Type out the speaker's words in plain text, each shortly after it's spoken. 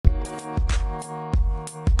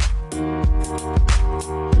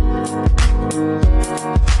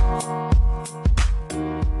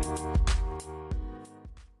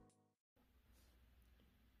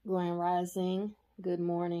rising, good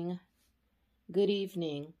morning, good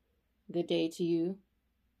evening, good day to you,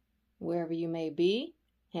 wherever you may be.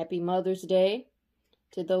 Happy Mother's Day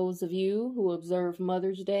to those of you who observe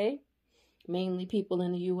Mother's Day, mainly people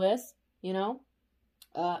in the U.S.,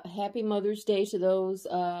 Happy Mother's Day to those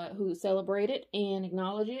who celebrate it and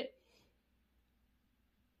acknowledge it.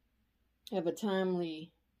 Have a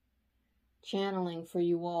timely channeling for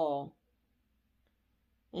you all.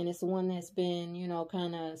 And it's one that's been,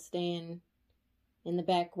 kind of staying in the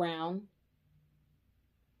background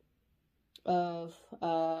of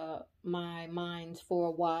my mind for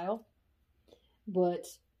a while. But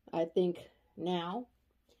I think now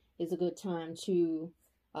is a good time to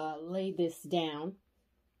lay this down.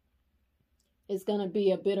 It's going to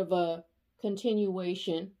be a bit of a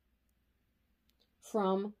continuation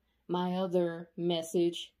from my other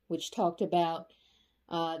message, which talked about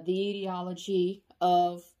the etiology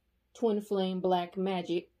of twin flame black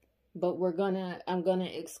magic, but I'm gonna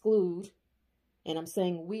exclude, and I'm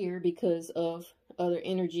saying we're because of other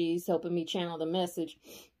energies helping me channel the message.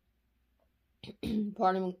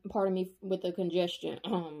 Pardon me with the congestion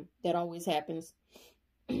that always happens.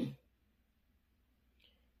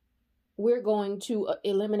 We're going to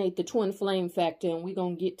eliminate the twin flame factor, and we're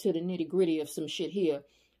gonna get to the nitty gritty of some shit here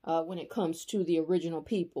when it comes to the original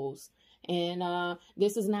peoples. And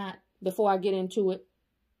this is not, before I get into it,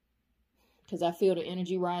 because I feel the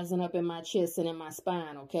energy rising up in my chest and in my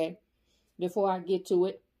spine, okay? Before I get to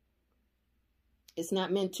it, it's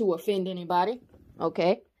not meant to offend anybody,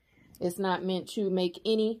 okay? It's not meant to make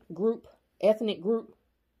any group, ethnic group,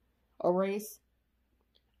 or race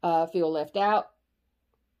feel left out,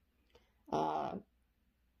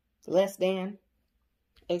 less than,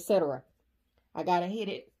 etc. I gotta hit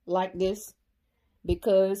it like this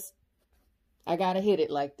because I gotta hit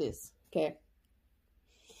it like this, okay?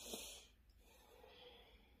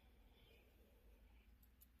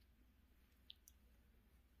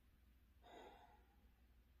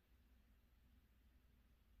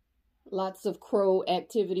 Lots of crow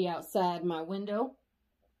activity outside my window.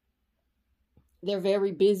 They're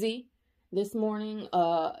very busy this morning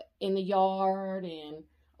in the yard and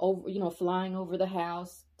over, flying over the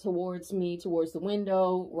house towards me, towards the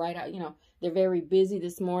window, right out, they're very busy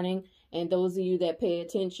this morning. And those of you that pay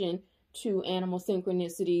attention to animal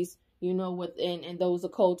synchronicities, and those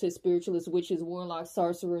occultists, spiritualists, witches, warlocks,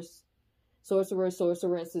 sorcerers,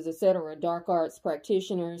 sorceresses, etc., dark arts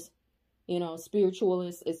practitioners,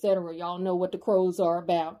 spiritualists, etc. Y'all know what the crows are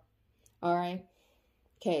about. All right.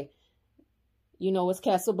 Okay. It's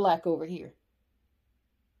Castle Black over here.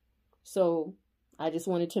 So I just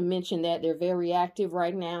wanted to mention that they're very active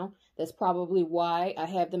right now. That's probably why I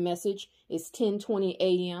have the message. It's 10:20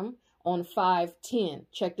 a.m. on 5/10.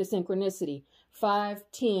 Check the synchronicity.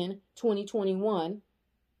 5/10/2021.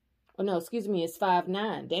 Oh no, excuse me, it's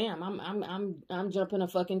 5/9. Damn, I'm jumping a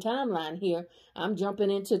fucking timeline here. I'm jumping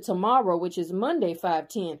into tomorrow, which is Monday,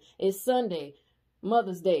 5/10. It's Sunday,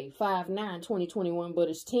 Mother's Day, 5/9/2021, but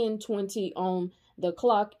it's 10:20 on the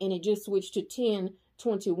clock, and it just switched to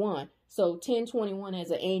 10:21. So 10:21 as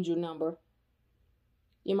an angel number.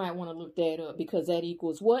 You might want to look that up because that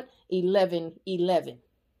equals what? 11:11.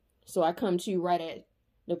 So I come to you right at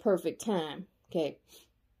the perfect time. Okay.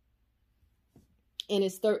 And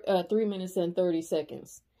it's 3 minutes and 30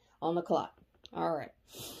 seconds on the clock. All right.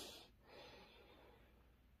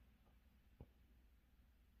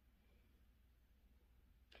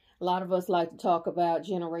 A lot of us like to talk about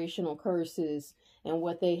generational curses and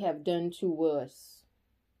what they have done to us.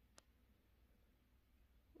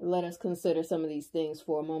 Let us consider some of these things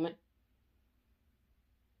for a moment.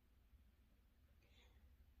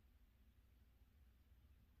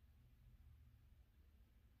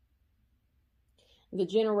 The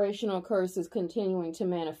generational curse is continuing to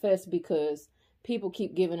manifest because people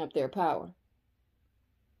keep giving up their power.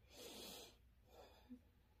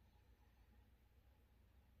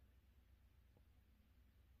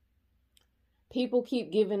 People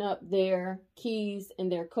keep giving up their keys and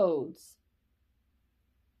their codes.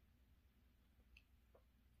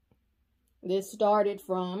 This started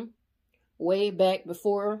from way back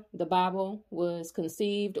before the Bible was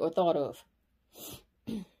conceived or thought of.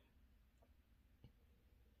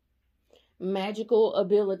 Magical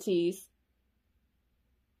abilities,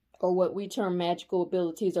 or what we term magical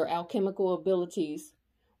abilities or alchemical abilities,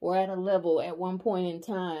 were at a level at one point in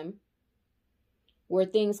time where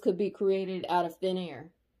things could be created out of thin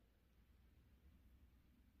air.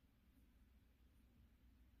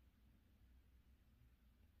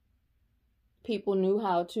 People knew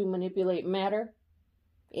how to manipulate matter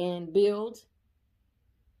and build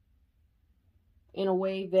in a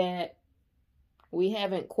way that we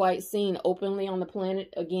haven't quite seen openly on the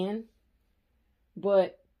planet again.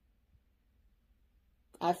 But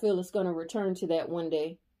I feel it's going to return to that one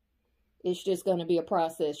day. It's just going to be a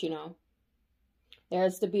process, you know. There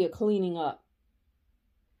has to be a cleaning up.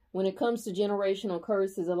 When it comes to generational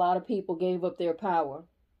curses, a lot of people gave up their power.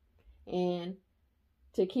 And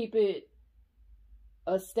to keep it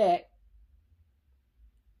a stack,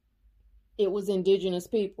 it was indigenous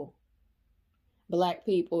people. Black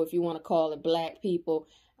people, if you want to call it black people,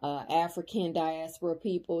 African diaspora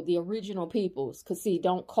people, the original peoples. Because see,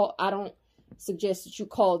 I don't suggest that you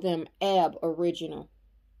call them aboriginal.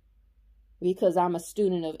 Because I'm a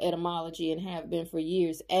student of etymology and have been for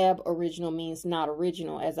years. Aboriginal means not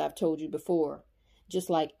original, as I've told you before. Just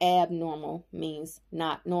like abnormal means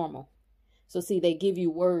not normal. So see, they give you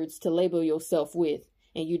words to label yourself with,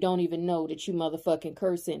 and you don't even know that you motherfucking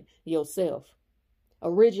cursing yourself.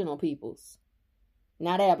 Original peoples,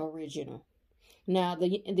 not aboriginal. Now, the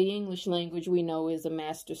English language we know is a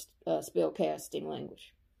master spell casting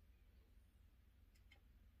language.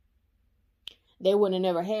 They would have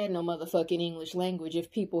never had no motherfucking English language if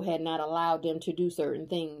people had not allowed them to do certain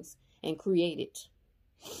things and create it.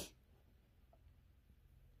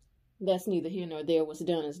 That's neither here nor there. What's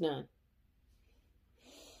done is done.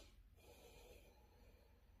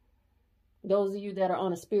 Those of you that are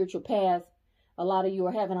on a spiritual path, a lot of you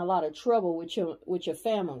are having a lot of trouble with your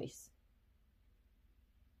families.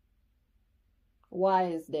 Why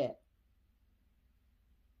is that?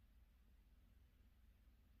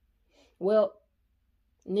 Well,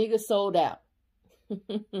 niggas sold out.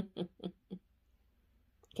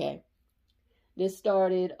 Okay. This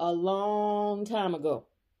started a long time ago.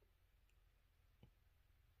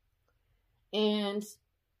 And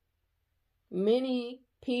many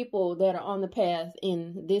people that are on the path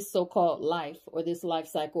in this so-called life or this life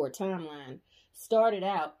cycle or timeline started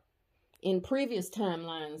out in previous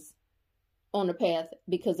timelines on the path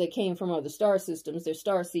because they came from other star systems. They're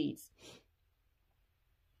star seeds.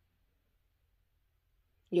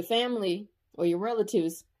 Your family or your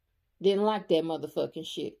relatives didn't like that motherfucking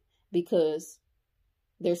shit because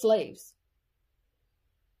they're slaves.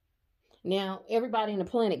 Now, everybody on the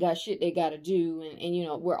planet got shit they got to do, and you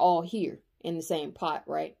know, we're all here in the same pot,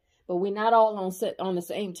 right? But we're not all on the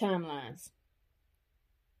same timelines.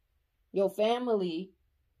 Your family,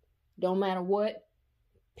 don't matter what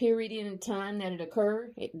period in time that it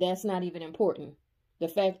occurred, that's not even important. The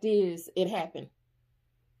fact is, it happened.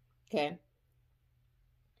 Okay?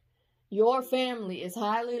 Your family is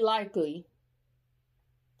highly likely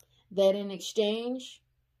that in exchange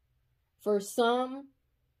for some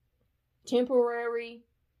temporary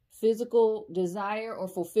physical desire or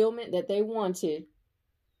fulfillment that they wanted,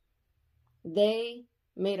 they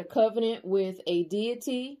made a covenant with a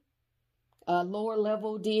deity, a lower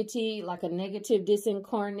level deity, like a negative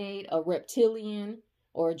disincarnate, a reptilian,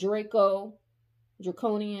 or a draconian,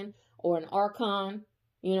 or an archon,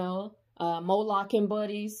 you know, Moloch and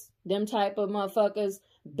buddies, them type of motherfuckers,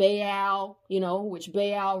 Baal, you know, which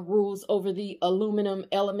Baal rules over the aluminum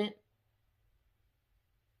element.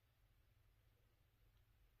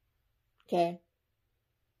 Okay.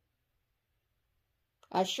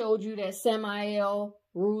 I showed you that Samael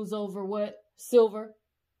rules over what? Silver.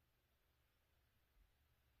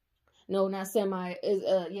 No, not Samael.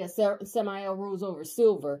 Samael rules over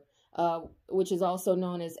silver, which is also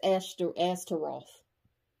known as Astaroth.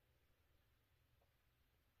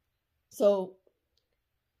 So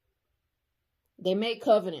they made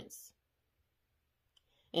covenants.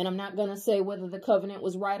 And I'm not going to say whether the covenant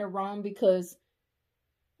was right or wrong, because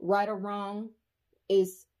right or wrong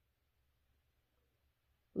is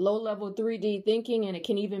low-level 3D thinking, and it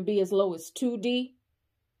can even be as low as 2D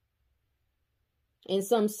in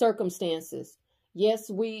some circumstances.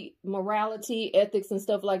 Yes, morality, ethics, and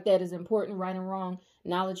stuff like that is important, right and wrong.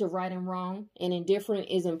 Knowledge of right and wrong and indifferent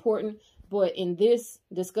is important. But in this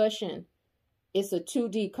discussion, it's a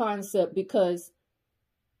 2D concept, because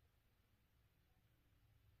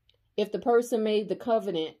if the person made the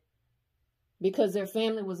covenant because their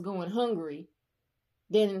family was going hungry,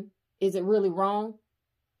 then is it really wrong?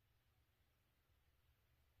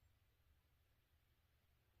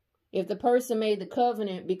 If the person made the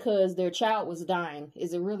covenant because their child was dying,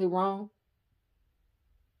 is it really wrong?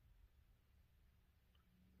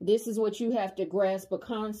 This is what you have to grasp a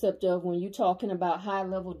concept of when you're talking about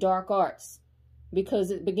high-level dark arts,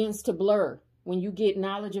 because it begins to blur. When you get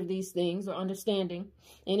knowledge of these things, or understanding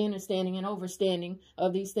and understanding and overstanding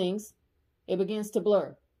of these things, it begins to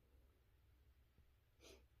blur.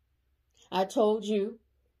 I told you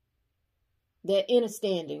that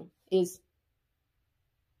understanding is,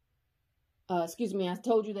 I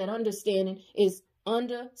told you that understanding is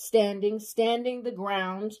understanding, standing the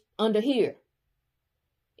ground under here.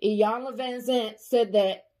 Iyanla Vanzant said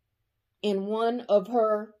that in one of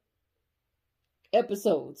her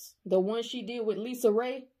episodes, the one she did with Lisa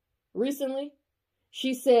Ray recently.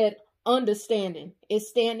 She said understanding is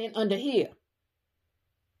standing under here.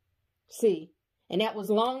 See, and that was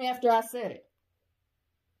long after I said it.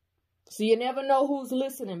 So you never know who's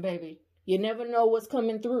listening, baby. You never know what's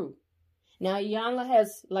coming through. Now, Iyanla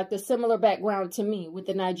has like the similar background to me with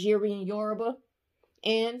the Nigerian Yoruba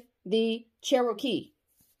and the Cherokee.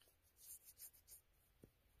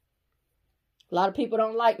 A lot of people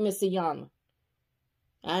don't like Miss Iyanla.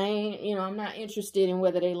 I'm not interested in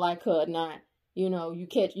whether they like her or not. You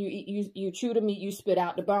chew the meat, you spit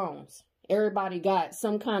out the bones. Everybody got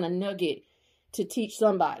some kind of nugget to teach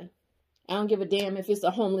somebody. I don't give a damn if it's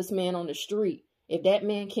a homeless man on the street. If that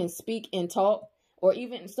man can speak and talk, or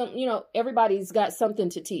even everybody's got something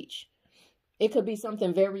to teach. It could be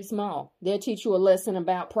something very small. They'll teach you a lesson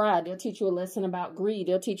about pride. They'll teach you a lesson about greed.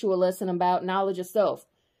 They'll teach you a lesson about knowledge of self.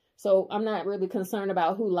 So I'm not really concerned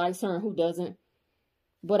about who likes her and who doesn't.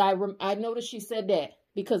 But I noticed she said that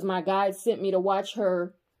because my guide sent me to watch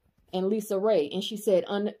her and Lisa Ray. And she said,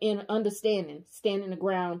 in understanding, standing the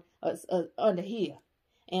ground under here.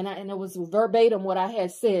 And it was verbatim what I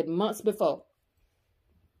had said months before.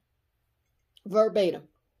 Verbatim.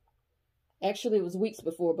 Actually, it was weeks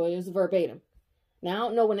before, but it was verbatim. Now, I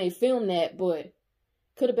don't know when they filmed that, but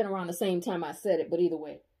could have been around the same time I said it, but either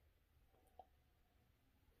way.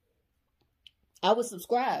 I was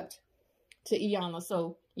subscribed to Iyanla,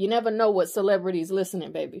 so you never know what celebrity's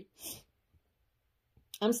listening, baby.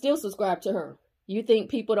 I'm still subscribed to her. You think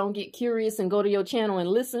people don't get curious and go to your channel and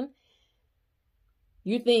listen?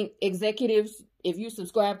 You think executives, if you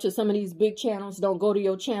subscribe to some of these big channels, don't go to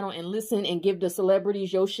your channel and listen and give the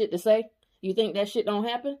celebrities your shit to say? You think that shit don't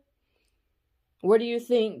happen? Where do you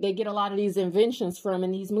think they get a lot of these inventions from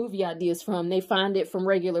and these movie ideas from? They find it from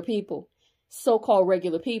regular people, so-called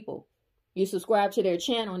regular people. You subscribe to their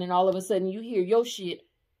channel and then all of a sudden you hear your shit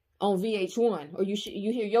on VH1 or you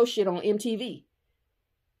hear your shit on MTV,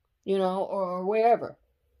 or wherever.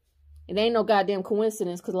 It ain't no goddamn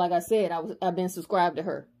coincidence because like I said, I've been subscribed to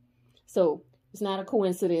her. So it's not a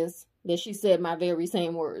coincidence that she said my very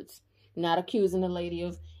same words. Not accusing the lady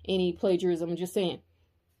of any plagiarism. I'm just saying.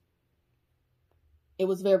 It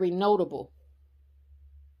was very notable.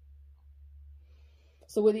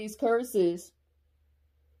 So with these curses,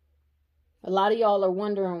 a lot of y'all are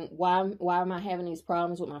wondering why am I having these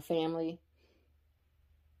problems with my family?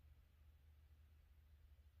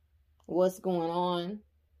 What's going on?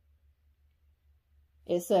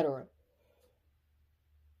 Etc.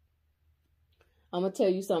 I'm going to tell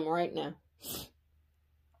you something right now.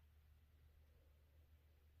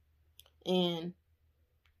 And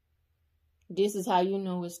this is how you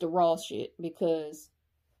know it's the raw shit, because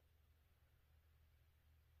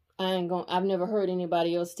I've never heard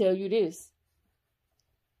anybody else tell you this.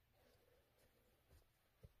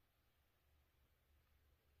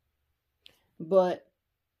 But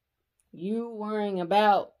you worrying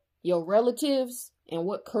about your relatives and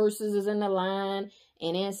what curses is in the line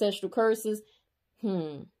and ancestral curses,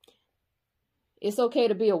 it's okay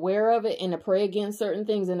to be aware of it and to pray against certain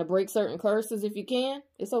things and to break certain curses if you can.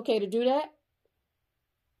 It's okay to do that.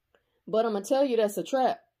 But I'm going to tell you that's a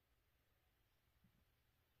trap.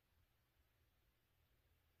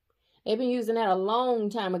 They've been using that a long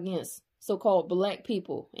time against so-called black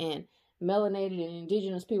people and melanated and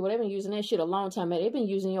indigenous people. They've been using that shit a long time. They've been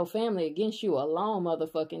using your family against you a long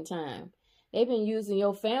motherfucking time. They've been using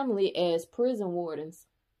your family as prison wardens.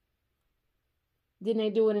 Didn't they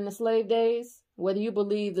do it in the slave days? Whether you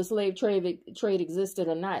believe the slave trade existed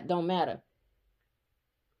or not, don't matter.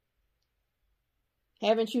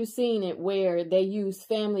 Haven't you seen it where they use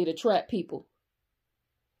family to trap people?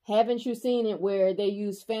 Haven't you seen it where they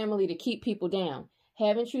use family to keep people down?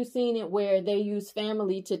 Haven't you seen it where they use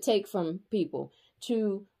family to take from people,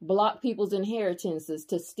 to block people's inheritances,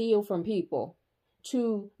 to steal from people,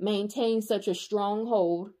 to maintain such a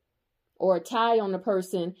stronghold or a tie on the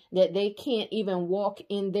person that they can't even walk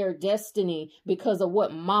in their destiny because of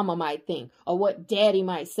what mama might think, or what daddy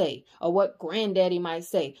might say, or what granddaddy might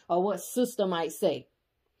say, or what sister might say?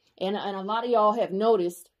 And a lot of y'all have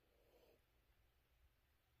noticed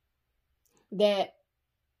that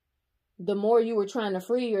the more you were trying to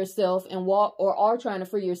free yourself and walk, or are trying to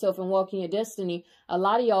free yourself and walk in your destiny, a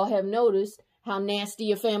lot of y'all have noticed how nasty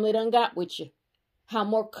your family done got with you. How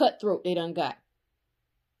more cutthroat they done got.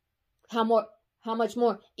 How much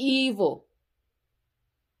more evil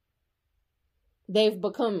they've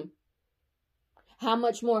become. How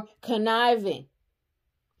much more conniving,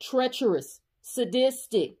 treacherous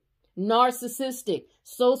sadistic, narcissistic,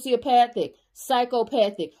 sociopathic,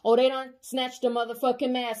 psychopathic. Oh, they done snatched the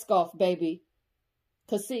motherfucking mask off, baby.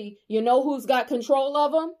 Because see, you know who's got control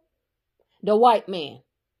of them? The white man.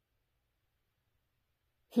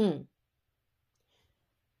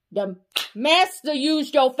 The master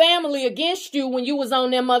used your family against you when you was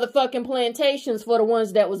on them motherfucking plantations for the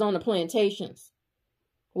ones that was on the plantations.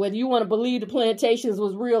 Whether you want to believe the plantations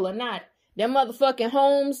was real or not. Them motherfucking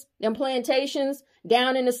homes, them plantations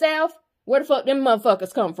down in the South, where the fuck them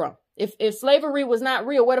motherfuckers come from? If slavery was not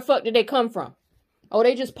real, where the fuck did they come from? Oh,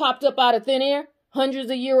 they just popped up out of thin air? Hundreds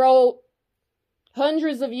of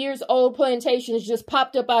years old plantations just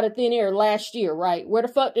popped up out of thin air last year, right? Where the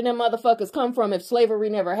fuck did them motherfuckers come from if slavery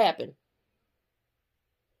never happened?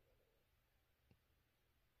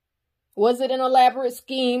 Was it an elaborate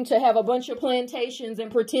scheme to have a bunch of plantations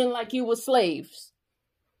and pretend like you were slaves?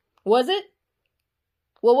 Was it?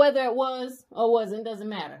 Well, whether it was or wasn't, doesn't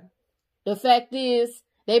matter. The fact is,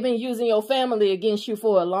 they've been using your family against you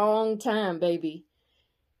for a long time, baby.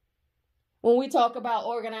 When we talk about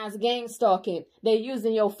organized gang stalking, they're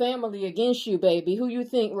using your family against you, baby. Who you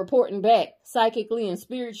think reporting back psychically and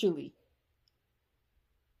spiritually?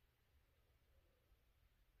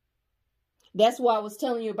 That's why I was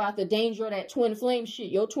telling you about the danger of that twin flame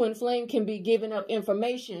shit. Your twin flame can be giving up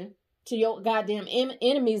information to your goddamn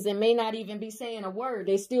enemies and may not even be saying a word.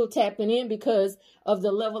 They still tapping in because of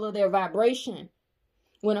the level of their vibration.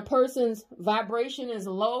 When a person's vibration is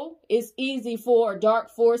low, it's easy for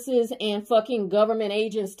dark forces and fucking government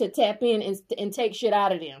agents to tap in and take shit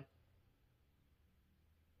out of them.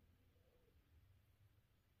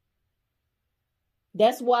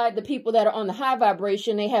 That's why the people that are on the high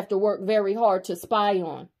vibration, they have to work very hard to spy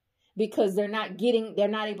on, because they're not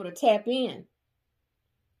able to tap in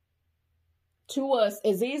to us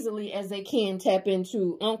as easily as they can tap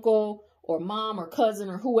into uncle or mom or cousin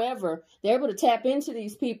or whoever. They're able to tap into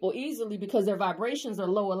these people easily because their vibrations are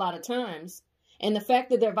low a lot of times. And the fact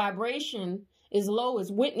that their vibration is low is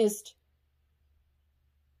witnessed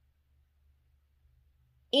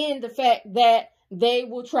in the fact that they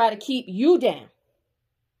will try to keep you down.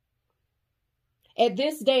 At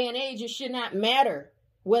this day and age, it should not matter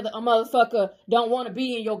whether a motherfucker don't want to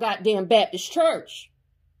be in your goddamn Baptist church,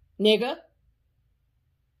 nigga.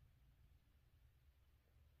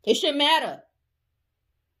 It shouldn't matter.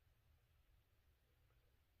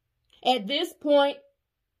 At this point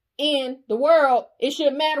in the world, it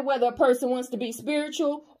shouldn't matter whether a person wants to be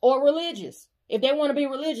spiritual or religious. If they want to be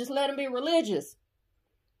religious, let them be religious.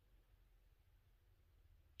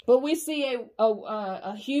 But we see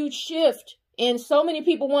a huge shift in so many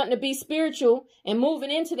people wanting to be spiritual and moving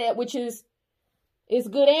into that, which is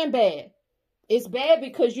good and bad. It's bad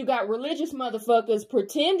because you got religious motherfuckers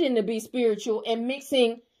pretending to be spiritual and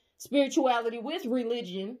mixing spirituality with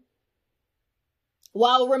religion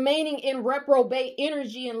while remaining in reprobate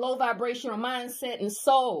energy and low vibrational mindset and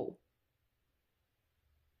soul.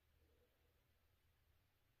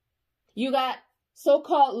 You got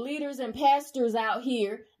so-called leaders and pastors out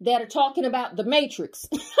here that are talking about the Matrix.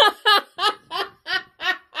 Woo,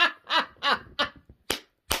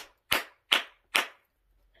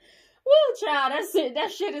 child,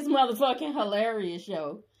 that shit is motherfucking hilarious,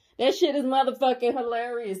 yo. That shit is motherfucking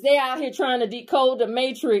hilarious. They out here trying to decode the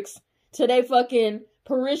Matrix to they fucking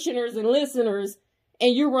parishioners and listeners,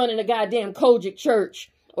 and you running a goddamn Kojic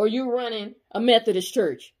church, or you running a Methodist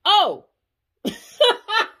church. Oh!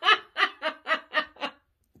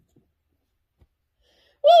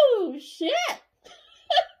 Woo, shit!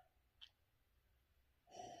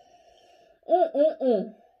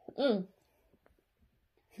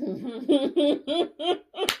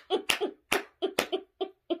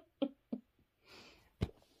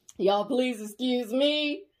 Y'all, please excuse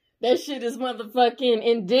me. That shit is motherfucking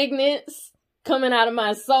indignance coming out of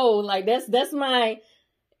my soul. Like, that's my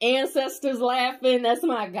ancestors laughing. That's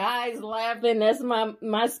my guys laughing. That's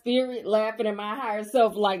my spirit laughing and my higher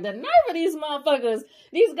self. Like, the nerve of these motherfuckers,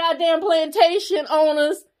 these goddamn plantation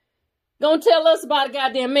owners, gonna tell us about a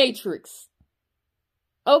goddamn Matrix.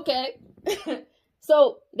 Okay.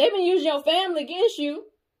 So, they've been using your family against you.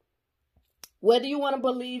 Whether you want to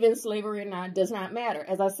believe in slavery or not does not matter.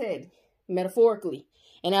 As I said, metaphorically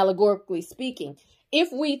and allegorically speaking, if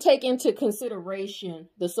we take into consideration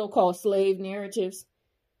the so-called slave narratives,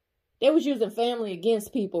 they was using family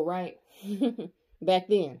against people, right? Back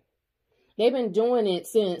then. They've been doing it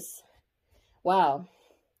since, wow,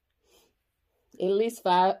 at least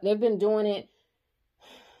 5. They've been doing it,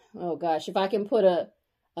 oh gosh, if I can put a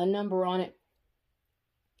number on it.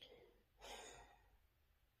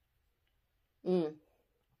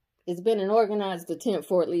 It's been an organized attempt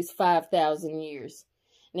for at least 5,000 years.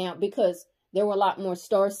 Now, because there were a lot more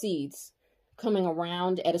star seeds coming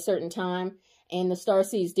around at a certain time, and the star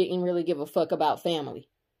seeds didn't really give a fuck about family.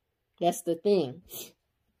 That's the thing.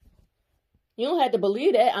 You don't have to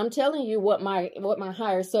believe that. I'm telling you what my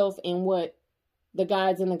higher self and what the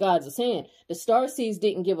guides and the gods are saying. The star seeds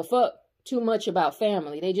didn't give a fuck too much about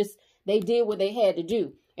family. They did what they had to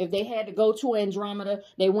do. If they had to go to Andromeda,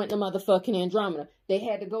 they went to motherfucking Andromeda. They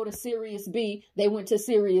had to go to Sirius B, they went to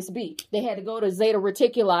Sirius B. They had to go to Zeta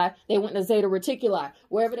Reticuli, they went to Zeta Reticuli.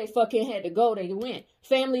 Wherever they fucking had to go, they went.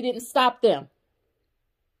 Family didn't stop them.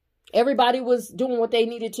 Everybody was doing what they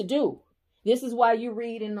needed to do. This is why you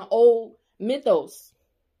read in the old mythos,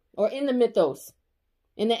 or in the mythos,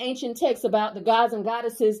 in the ancient texts about the gods and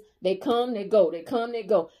goddesses, they come, they go, they come, they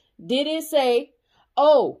go. Did it say,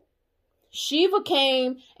 oh, Shiva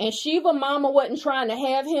came and Shiva mama wasn't trying to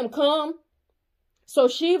have him come? So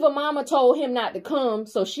Shiva mama told him not to come.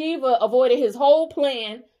 So Shiva avoided his whole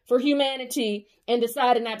plan for humanity and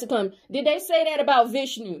decided not to come. Did they say that about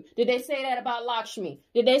Vishnu? Did they say that about Lakshmi?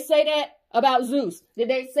 Did they say that about Zeus? Did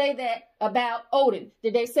they say that about Odin?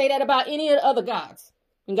 Did they say that about any of the other gods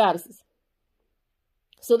and goddesses?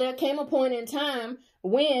 So there came a point in time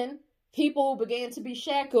when people began to be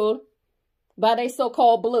shackled by their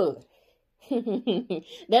so-called blood.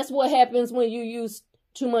 That's what happens when you use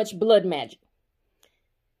too much blood magic.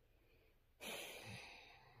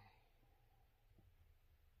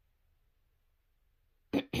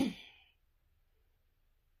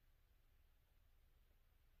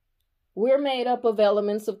 We're made up of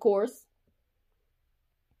elements, of course.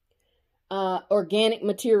 Organic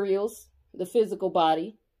materials, the physical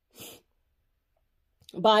body.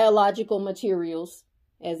 Biological materials,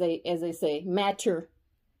 as they say, matter.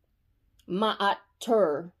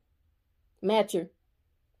 Matter.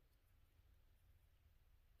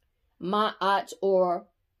 Ma'at or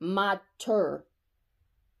matter.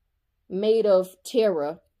 Made of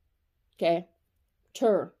terra. Okay.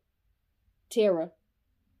 Terra.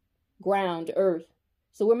 Ground, earth.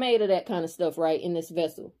 So we're made of that kind of stuff, right, in this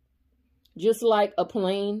vessel. Just like a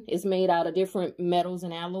plane is made out of different metals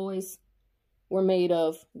and alloys, we're made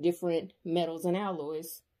of different metals and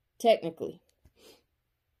alloys, technically.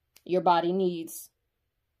 Your body needs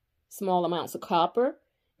small amounts of copper.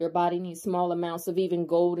 Your body needs small amounts of even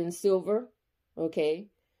gold and silver. Okay.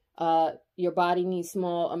 Your body needs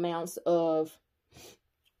small amounts of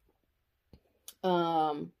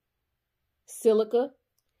silica.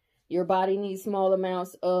 Your body needs small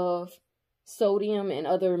amounts of sodium and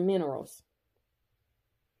other minerals.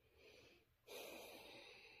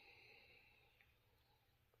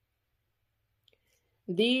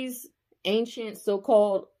 These ancient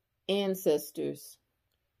so-called ancestors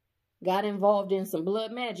got involved in some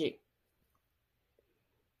blood magic.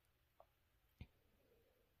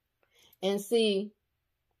 And see,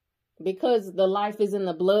 because the life is in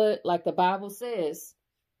the blood, like the Bible says,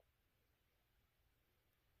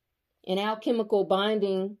 an alchemical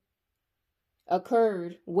binding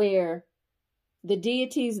occurred where the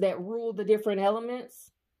deities that ruled the different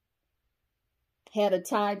elements had a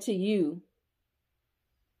tie to you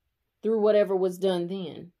through whatever was done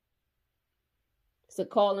then. It's a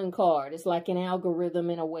calling card. It's like an algorithm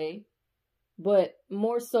in a way, but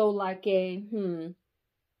more so like a,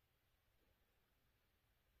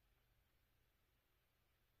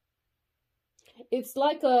 it's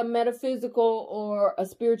like a metaphysical or a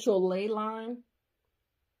spiritual ley line.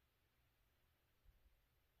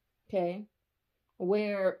 Okay.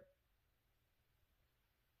 Where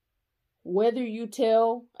whether you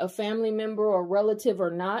tell a family member or relative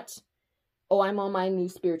or not, oh, I'm on my new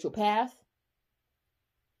spiritual path,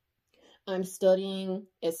 I'm studying,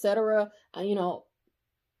 etc.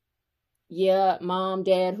 Yeah, mom,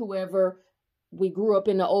 dad, whoever, we grew up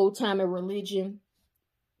in the old time of religion.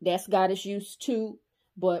 That's goddess used too.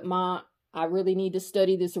 But I really need to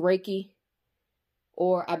study this Reiki.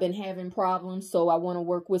 Or I've been having problems, so I want to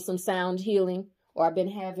work with some sound healing. Or I've been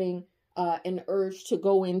having an urge to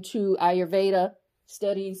go into Ayurveda,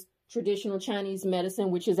 studies traditional Chinese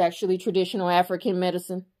medicine, which is actually traditional African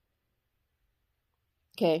medicine.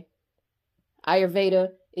 Okay.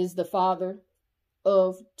 Ayurveda is the father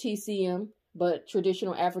of TCM, but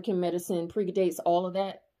traditional African medicine predates all of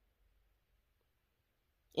that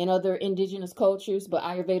in other indigenous cultures. But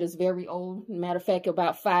Ayurveda is very old. Matter of fact,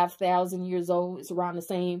 about 5,000 years old. It's around the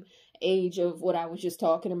same age of what I was just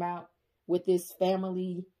talking about with this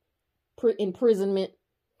family imprisonment,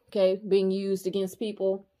 okay, being used against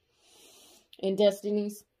people and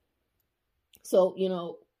destinies. So,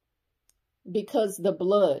 because the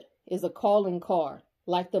blood is a calling card,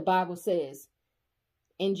 like the Bible says,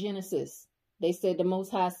 in Genesis. They said, the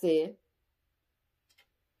Most High said,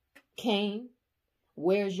 Cain,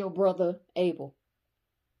 where's your brother Abel?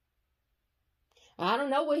 I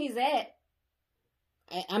don't know where he's at.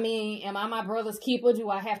 I mean, am I my brother's keeper? Do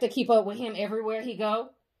I have to keep up with him everywhere he go?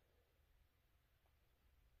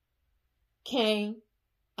 Cain,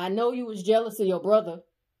 I know you was jealous of your brother.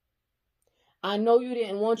 I know you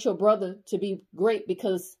didn't want your brother to be great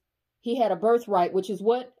because he had a birthright, which is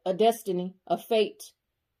what? A destiny, a fate,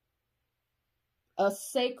 a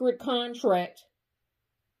sacred contract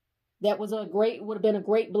that would have been a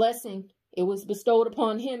great blessing. It was bestowed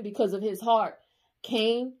upon him because of his heart.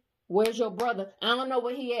 Cain, where's your brother? I don't know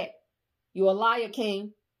where he at. You a liar,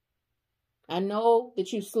 Cain. I know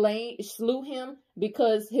that you slew him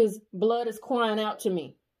because his blood is crying out to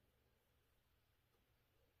me.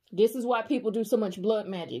 This is why people do so much blood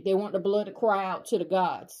magic. They want the blood to cry out to the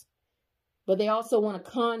gods. But they also want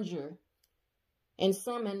to conjure and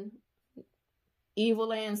summon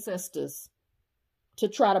evil ancestors to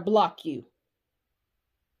try to block you.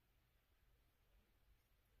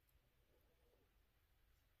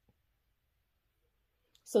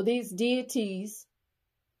 So these deities,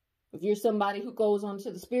 if you're somebody who goes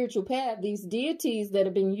onto the spiritual path, these deities that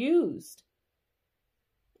have been used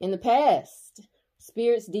in the past,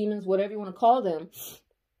 spirits, demons, whatever you want to call them,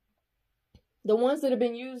 the ones that have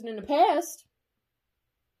been used in the past,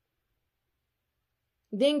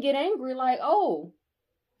 then get angry like, oh,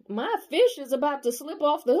 my fish is about to slip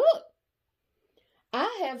off the hook.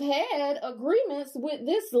 I have had agreements with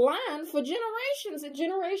this line for generations and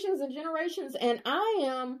generations and generations, and I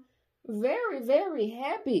am very, very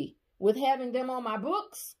happy with having them on my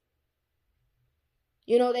books.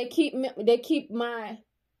 You know, they keep my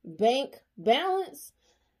bank balance.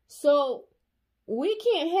 So we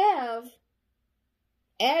can't have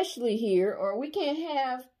Ashley here, or we can't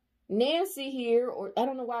have Nancy here, or I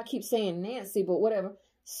don't know why I keep saying Nancy, but whatever.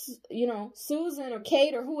 You know, Susan or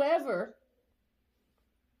Kate or whoever.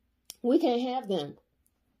 We can't have them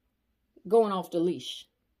going off the leash.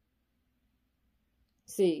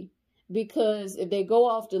 See, because if they go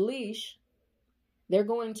off the leash, they're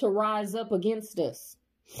going to rise up against us.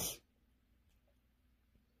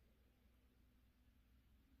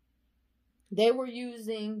 They were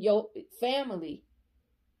using your family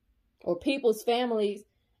or people's families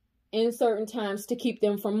in certain times to keep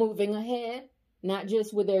them from moving ahead, not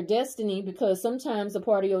just with their destiny, because sometimes a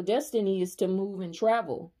part of your destiny is to move and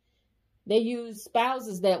travel. They use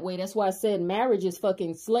spouses that way. That's why I said marriage is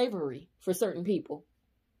fucking slavery for certain people.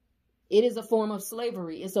 It is a form of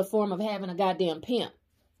slavery. It's a form of having a goddamn pimp.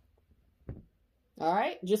 All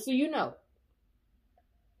right? Just so you know.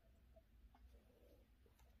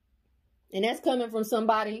 And that's coming from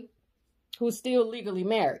somebody who's still legally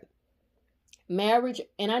married. Marriage,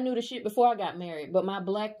 and I knew the shit before I got married, but my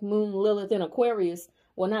Black Moon, Lilith, and Aquarius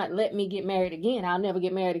will not let me get married again. I'll never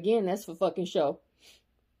get married again. That's for fucking show.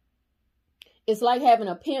 It's like having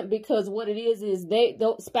a pimp, because what it is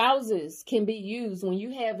those spouses can be used when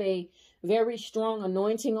you have a very strong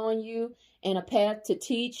anointing on you and a path to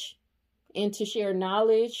teach and to share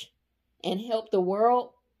knowledge and help the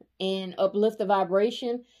world and uplift the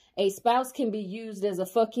vibration. A spouse can be used as a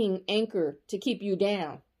fucking anchor to keep you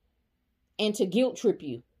down and to guilt trip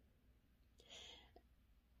you.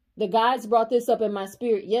 The guides brought this up in my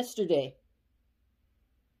spirit yesterday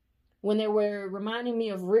when they were reminding me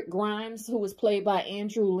of Rick Grimes, who was played by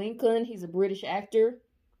Andrew Lincoln. He's a British actor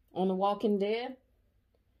on The Walking Dead.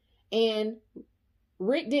 And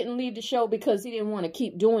Rick didn't leave the show because he didn't want to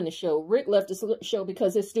keep doing the show. Rick left the show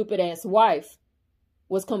because his stupid ass wife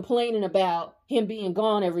was complaining about him being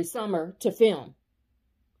gone every summer to film.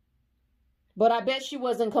 But I bet she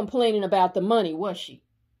wasn't complaining about the money, was she?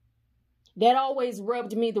 That always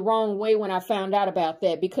rubbed me the wrong way when I found out about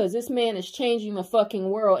that, because this man is changing the fucking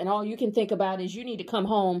world, and all you can think about is you need to come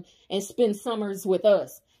home and spend summers with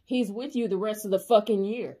us. He's with you the rest of the fucking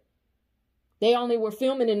year. They only were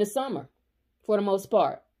filming in the summer for the most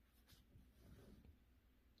part.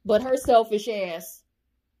 But her selfish ass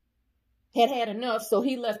had had enough, so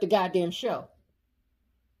he left the goddamn show.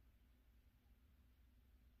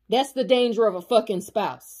 That's the danger of a fucking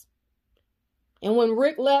spouse. And when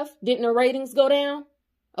Rick left, didn't the ratings go down?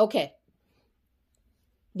 Okay.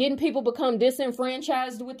 Didn't people become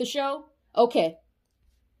disenfranchised with the show? Okay.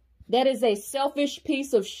 That is a selfish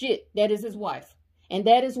piece of shit. That is his wife. And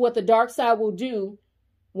that is what the dark side will do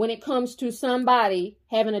when it comes to somebody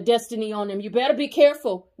having a destiny on them. You better be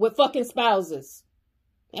careful with fucking spouses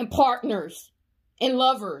and partners and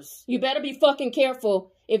lovers. You better be fucking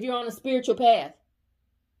careful if you're on a spiritual path.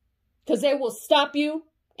 Because they will stop you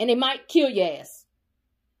and they might kill your ass.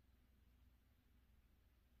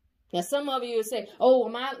 Now, some of you will say, oh,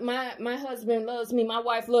 my husband loves me. My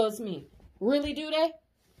wife loves me. Really, do they?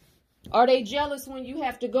 Are they jealous when you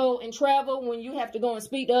have to go and travel, when you have to go and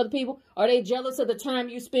speak to other people? Are they jealous of the time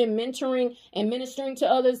you spend mentoring and ministering to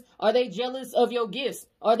others? Are they jealous of your gifts?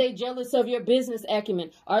 Are they jealous of your business acumen?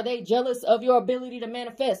 Are they jealous of your ability to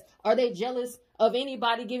manifest? Are they jealous of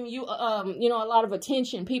anybody giving you, a lot of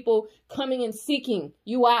attention? People coming and seeking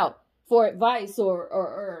you out for advice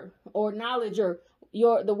or knowledge or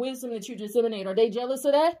the wisdom that you disseminate. Are they jealous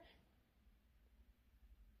of that?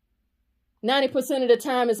 90% of the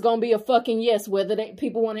time it's going to be a fucking yes, whether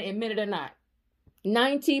people want to admit it or not.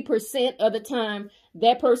 90% of the time,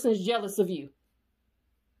 that person is jealous of you.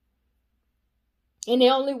 And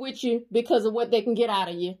they're only with you because of what they can get out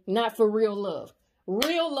of you, not for real love.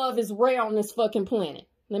 Real love is rare on this fucking planet.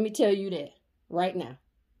 Let me tell you that right now.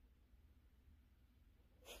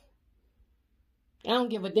 I don't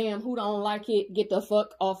give a damn who don't like it. Get the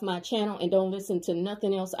fuck off my channel and don't listen to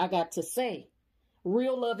nothing else I got to say.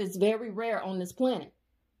 Real love is very rare on this planet.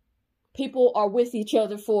 People are with each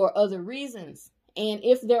other for other reasons. And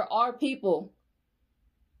if there are people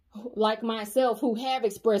like myself who have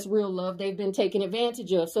expressed real love, they've been taken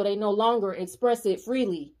advantage of. So they no longer express it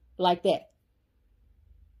freely like that.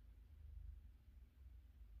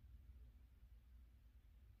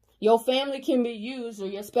 Your family can be used, or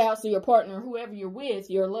your spouse or your partner, whoever you're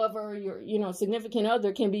with, your lover, your significant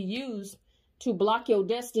other can be used to block your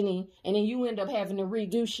destiny, and then you end up having to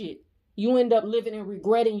redo shit. You end up living and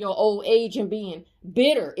regretting your old age and being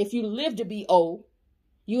bitter. If you live to be old,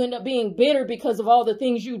 you end up being bitter because of all the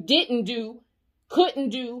things you didn't do, couldn't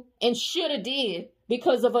do, and should have did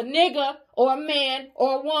because of a nigga or a man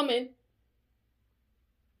or a woman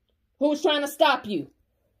who's trying to stop you.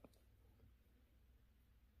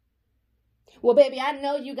 Well, baby, I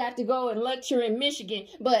know you got to go and lecture in Michigan,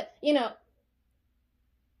 but, do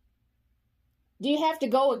you have to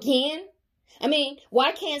go again? I mean,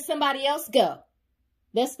 why can't somebody else go?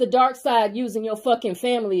 That's the dark side using your fucking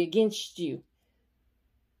family against you.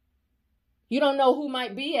 You don't know who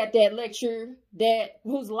might be at that lecture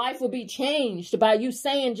whose life will be changed by you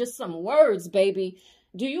saying just some words, baby.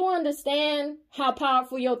 Do you understand how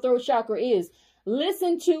powerful your throat chakra is?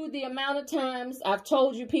 Listen to the amount of times I've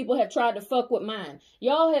told you people have tried to fuck with mine.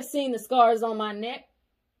 Y'all have seen the scars on my neck.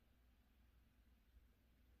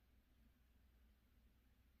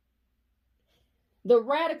 The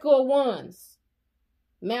radical ones,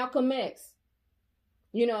 Malcolm X,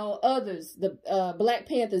 others, the Black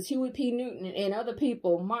Panthers, Huey P. Newton, and other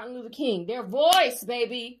people, Martin Luther King, their voice,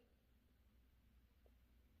 baby.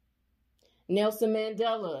 Nelson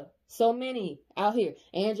Mandela, so many out here,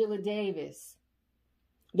 Angela Davis,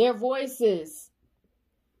 their voices.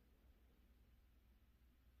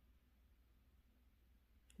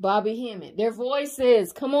 Bobby Hemmett, their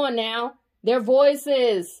voices, come on now, their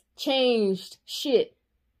voices changed shit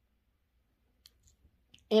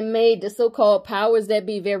and made the so-called powers that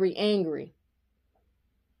be very angry.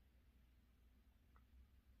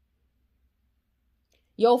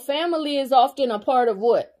 Your family is often a part of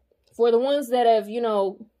what? For the ones that have,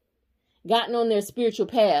 gotten on their spiritual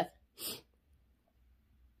path.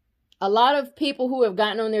 A lot of people who have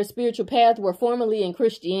gotten on their spiritual path were formerly in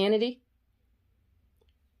Christianity.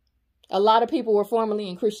 A lot of people were formerly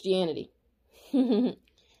in Christianity.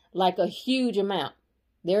 Like a huge amount.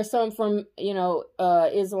 There's some from,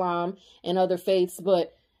 Islam and other faiths,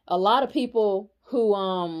 but a lot of people who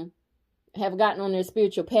have gotten on their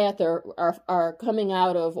spiritual path are coming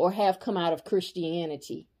out of or have come out of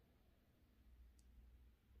Christianity.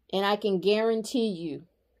 And I can guarantee you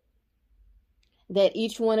that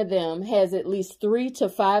each one of them has at least 3 to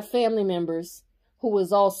 5 family members who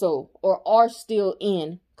was also or are still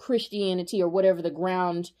in Christianity or whatever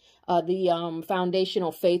the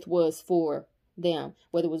foundational faith was for them,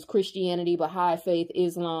 whether it was Christianity, Baha'i faith,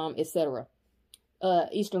 Islam, etc.,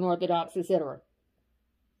 Eastern Orthodox, etc.,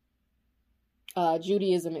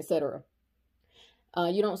 Judaism, etc.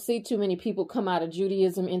 You don't see too many people come out of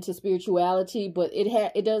Judaism into spirituality, but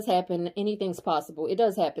it does happen. Anything's possible. It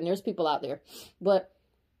does happen. There's people out there. But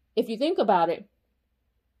if you think about it,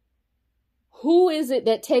 who is it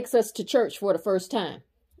that takes us to church for the first time?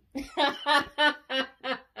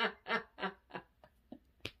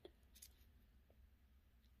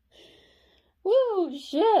 Woo,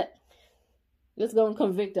 shit. This gonna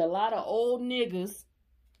convict a lot of old niggas.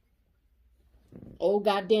 Old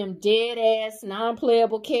goddamn dead ass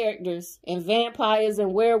non-playable characters and vampires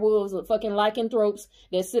and werewolves and fucking lycanthropes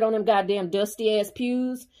that sit on them goddamn dusty ass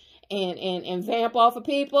pews and vamp off of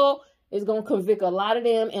people. Is gonna convict a lot of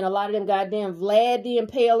them, and a lot of them goddamn Vlad the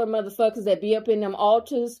Impaler motherfuckers that be up in them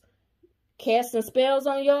altars casting spells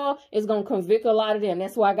on y'all, it's going to convict a lot of them.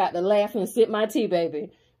 That's why I got to laugh and sip my tea, baby.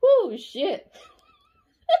 Woo, shit.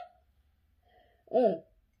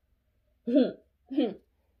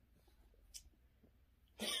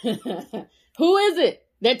 Who is it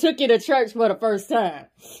that took you to church for the first time?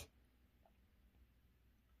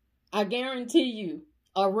 I guarantee you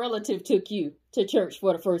a relative took you to church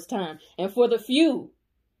for the first time. And for the few,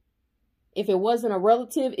 if it wasn't a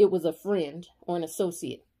relative, it was a friend or an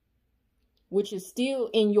associate, which is still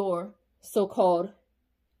in your so-called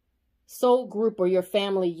soul group or your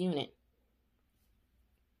family unit.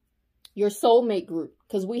 Your soulmate group,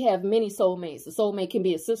 because we have many soulmates. A soulmate can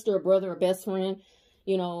be a sister, a brother, a best friend,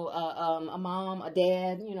 you know, a mom, a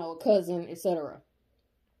dad, you know, a cousin, etc.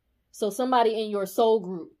 So somebody in your soul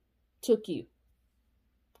group took you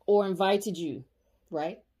or invited you,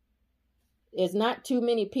 right? There's not too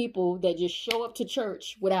many people that just show up to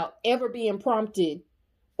church without ever being prompted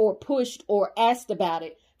or pushed or asked about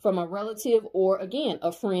it from a relative or, again,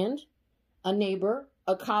 a friend, a neighbor,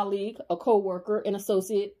 a colleague, a co-worker, an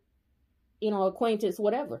associate, you know, acquaintance,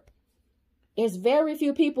 whatever. There's very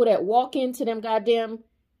few people that walk into them goddamn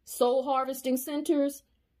soul harvesting centers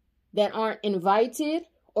that aren't invited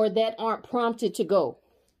or that aren't prompted to go.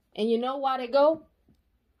 And you know why they go?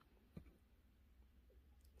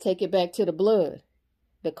 Take it back to the blood.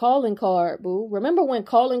 The calling card, boo. Remember when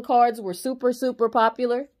calling cards were super, super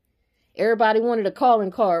popular? Everybody wanted a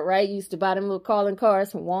calling card, right? You used to buy them little calling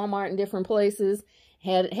cards from Walmart and different places.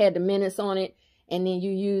 Had the minutes on it. And then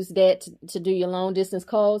you use that to do your long distance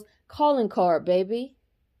calls. Calling card, baby.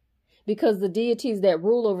 Because the deities that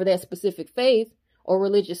rule over that specific faith or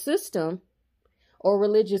religious system or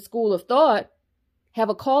religious school of thought have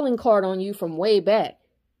a calling card on you from way back.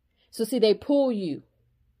 So see, they pull you.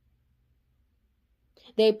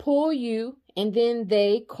 They pull you and then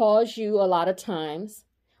they cause you a lot of times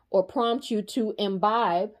or prompt you to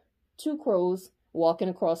imbibe two crows walking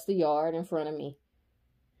across the yard in front of me.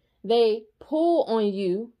 They pull on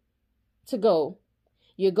you to go.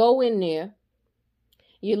 You go in there.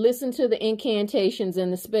 You listen to the incantations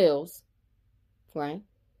and the spells, right?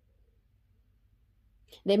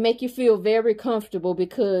 They make you feel very comfortable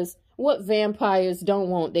because what vampires don't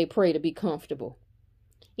want, they pray to be comfortable.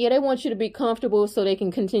 Yeah, they want you to be comfortable so they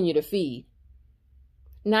can continue to feed.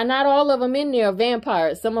 Now, not all of them in there are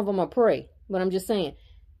vampires. Some of them are prey. But I'm just saying,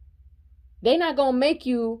 they're not going to make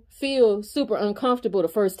you feel super uncomfortable the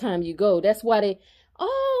first time you go. That's why they,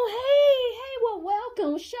 well,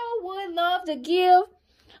 welcome. Sure would love to give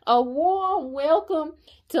a warm welcome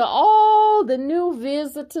to all the new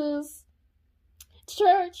visitors.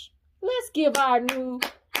 Church, let's give our new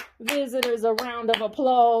visitors a round of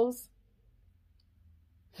applause.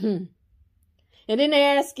 And then they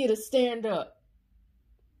ask you to stand up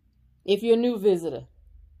if you're a new visitor.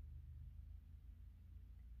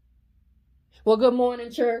 Well, good morning,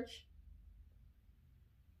 church.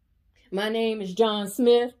 My name is John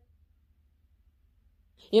Smith.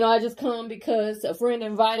 You know, I just come because a friend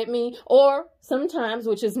invited me, or sometimes,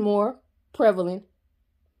 which is more prevalent,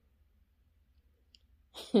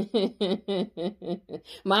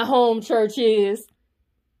 my home church is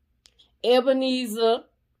Ebenezer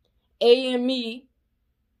AME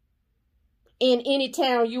in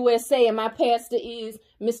Anytown, USA, and my pastor is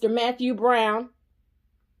Mr. Matthew Brown.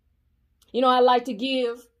 You know, I like to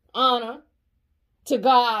give honor to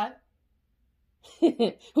God,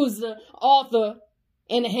 who's the author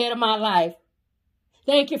and the head of my life.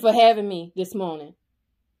 Thank you for having me this morning.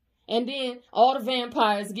 And then all the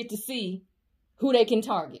vampires get to see who they can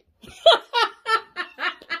target.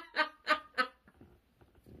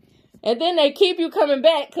 And then they keep you coming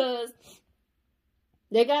back because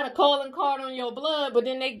they got a calling card on your blood, but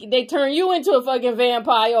then they turn you into a fucking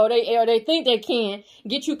vampire, or they think they can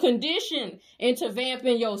get you conditioned into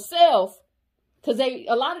vamping yourself, because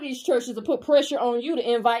a lot of these churches will put pressure on you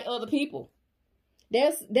to invite other people.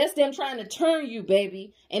 That's them trying to turn you,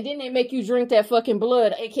 baby, and then they make you drink that fucking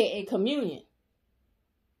blood, aka communion.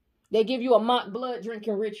 They give you a mock blood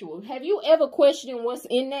drinking ritual. Have you ever questioned what's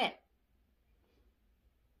in that?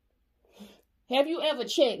 Have you ever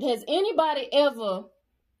checked? Has anybody ever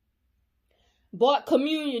bought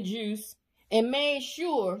communion juice and made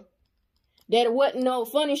sure that it wasn't no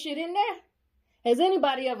funny shit in there? Has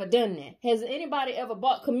anybody ever done that? Has anybody ever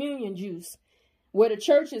bought communion juice where the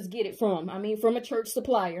churches get it from? I mean, from a church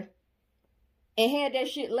supplier, and had that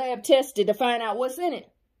shit lab tested to find out what's in it?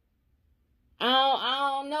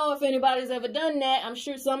 I don't know if anybody's ever done that. I'm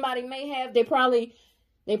sure somebody may have. They probably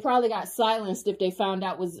got silenced if they found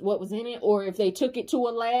out what was in it, or if they took it to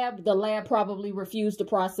a lab, the lab probably refused to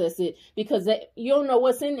process it because you don't know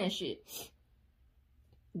what's in that shit.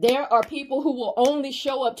 There are people who will only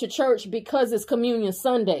show up to church because it's Communion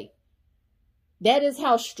Sunday. That is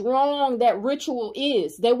how strong that ritual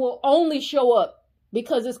is. They will only show up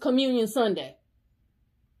because it's Communion Sunday.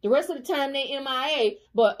 The rest of the time they MIA,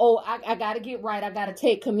 but I got to get right. I got to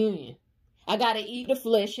take communion. I got to eat the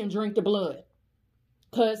flesh and drink the blood.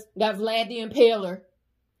 Because got Vlad the Impaler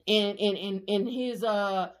and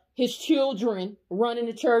his children running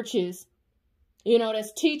the churches,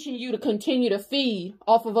 that's teaching you to continue to feed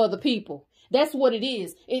off of other people. That's what it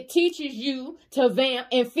is. It teaches you to vamp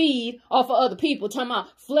and feed off of other people. Talking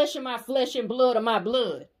about flesh of my flesh and blood of my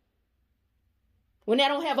blood. When that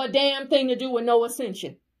don't have a damn thing to do with no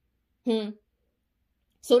ascension.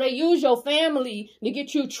 So they use your family to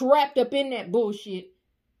get you trapped up in that bullshit.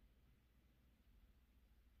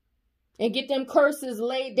 And get them curses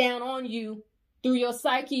laid down on you through your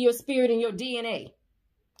psyche, your spirit, and your DNA.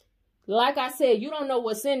 Like I said, you don't know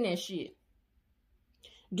what's in that shit.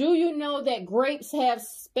 Do you know that grapes have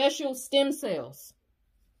special stem cells?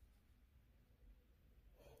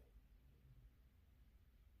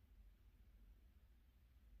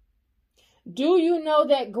 Do you know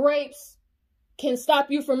that grapes can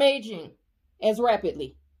stop you from aging as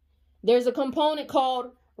rapidly? There's a component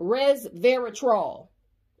called resveratrol.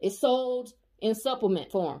 It's sold in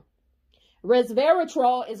supplement form.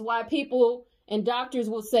 Resveratrol is why people and doctors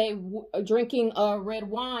will say drinking red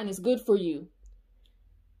wine is good for you.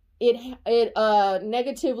 It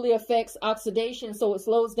negatively affects oxidation, so it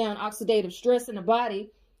slows down oxidative stress in the body,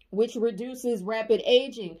 which reduces rapid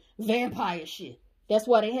aging. Vampire shit. That's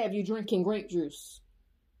why they have you drinking grape juice.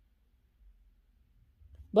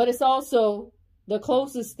 But it's also the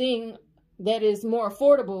closest thing that is more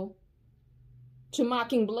affordable to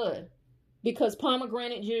mocking blood, because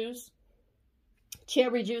pomegranate juice,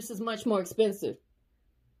 cherry juice is much more expensive.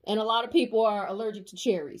 And a lot of people are allergic to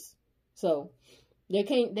cherries. So they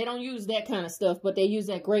don't use that kind of stuff, but they use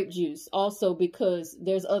that grape juice also because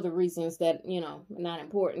there's other reasons that, not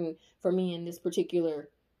important for me in this particular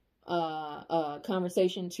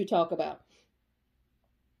conversation to talk about.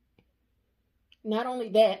 Not only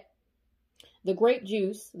that, the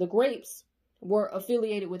grapes were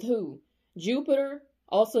affiliated with who? Jupiter,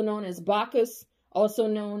 also known as Bacchus, also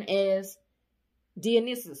known as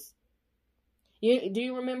Dionysus. Do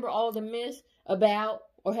you remember all the myth about,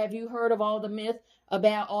 or have you heard of all the myth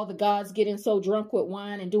about all the gods getting so drunk with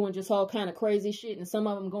wine and doing just all kind of crazy shit, and some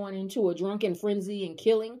of them going into a drunken frenzy and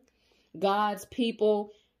killing God's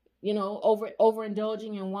people,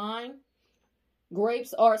 overindulging in wine?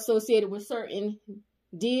 Grapes are associated with certain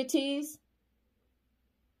deities,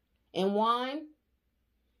 and wine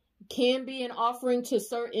can be an offering to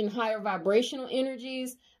certain higher vibrational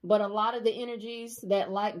energies, but a lot of the energies that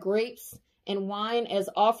like grapes and wine as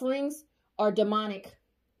offerings are demonic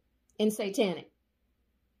and satanic.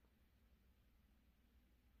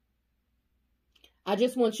 I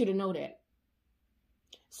just want you to know that.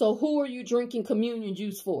 So who are you drinking communion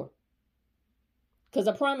juice for? Because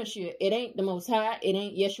I promise you, it ain't the Most High. It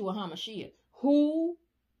ain't Yeshua HaMashiach. Who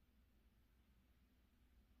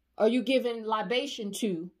are you giving libation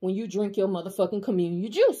to when you drink your motherfucking communion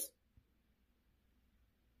juice?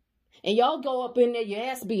 And y'all go up in there, your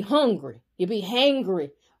ass be hungry. You be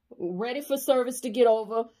hangry. Ready for service to get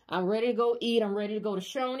over. I'm ready to go eat. I'm ready to go to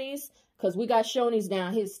Shoney's. Because we got Shoney's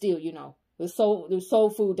down here still, There's soul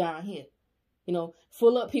food down here.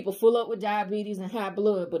 People full up with diabetes and high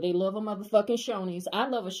blood, but they love a motherfucking Shoney's. I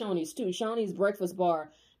love a Shoney's too. Shoney's breakfast bar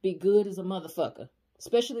be good as a motherfucker.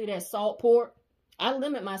 Especially that salt pork. I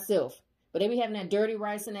limit myself. But they be having that dirty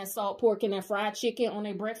rice and that salt pork and that fried chicken on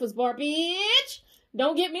their breakfast bar. Bitch!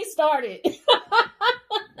 Don't get me started.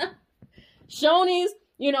 Shoney's,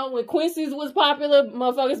 when Quincy's was popular,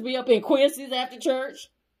 motherfuckers be up in Quincy's after church.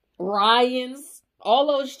 Ryan's. All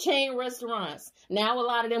those chain restaurants. Now a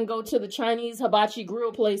lot of them go to the Chinese hibachi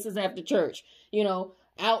grill places after church.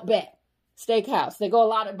 Outback, Steakhouse. They go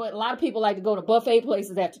but a lot of people like to go to buffet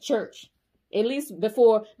places after church. At least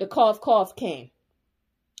before the cough came.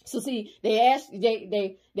 So see,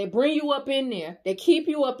 they bring you up in there. They keep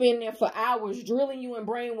you up in there for hours, drilling you and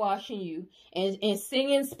brainwashing you, and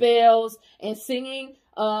singing spells and singing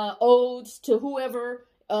odes to whoever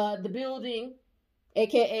the building,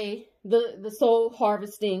 aka the soul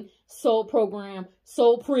harvesting, soul program,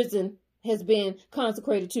 soul prison has been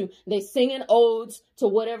consecrated to. They singing odes to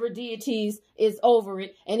whatever deities is over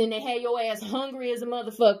it, and then they have your ass hungry as a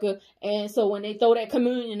motherfucker. And so when they throw that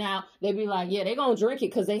communion out, they be like, yeah, they gonna drink it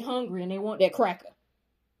because they hungry and they want that cracker.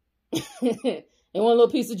 They want a little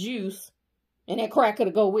piece of juice and that cracker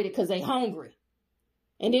to go with it because they hungry.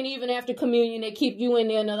 And then even after communion, they keep you in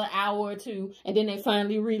there another hour or two. And then they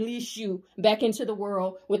finally release you back into the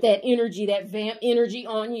world with that energy, that vamp energy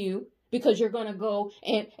on you. Because you're going to go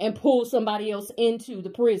and pull somebody else into the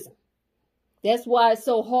prison. That's why it's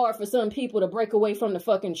so hard for some people to break away from the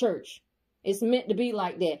fucking church. It's meant to be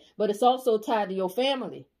like that. But it's also tied to your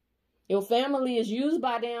family. Your family is used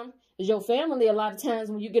by them. Because your family, a lot of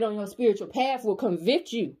times when you get on your spiritual path, will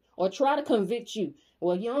convict you. Or try to convict you.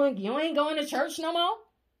 Well, you ain't going to church no more?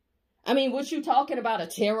 I mean, what you talking about, a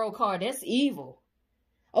tarot card? That's evil.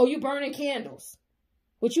 Oh, you burning candles.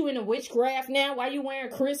 What, you into witchcraft now? Why you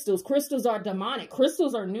wearing crystals? Crystals are demonic.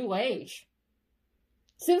 Crystals are new age.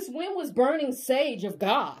 Since when was burning sage of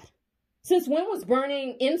God? Since when was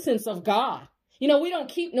burning incense of God? You know, we don't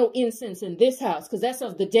keep no incense in this house because that's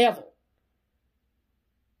of the devil.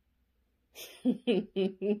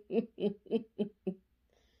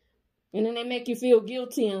 And then they make you feel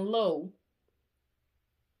guilty and low.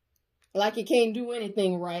 Like you can't do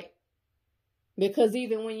anything right. Because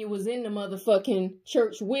even when you was in the motherfucking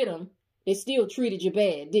church with them, they still treated you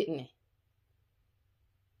bad, didn't they?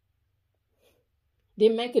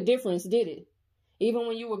 Didn't make a difference, did it? Even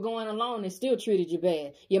when you were going along, they still treated you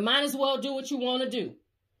bad. You might as well do what you want to do.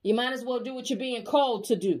 You might as well do what you're being called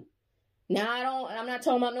to do. Now, I'm not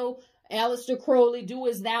talking about no Aleister Crowley, do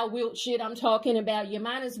as thou wilt shit. I'm talking about you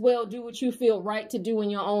might as well do what you feel right to do in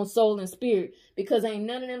your own soul and spirit. Because ain't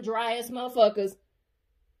none of them dry ass motherfuckers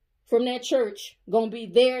from that church gonna be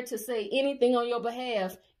there to say anything on your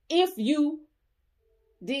behalf if you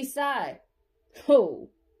decide, oh,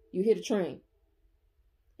 you hit a train.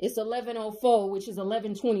 It's 11:04, which is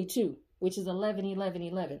 11:22, which is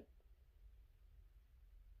 11:11:11.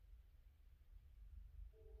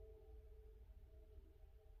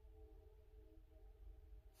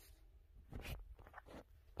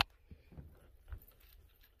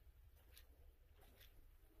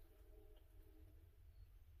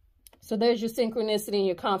 So there's your synchronicity and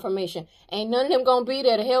your confirmation. Ain't none of them gonna be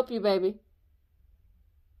there to help you, baby.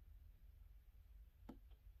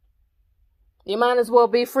 You might as well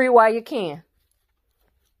be free while you can.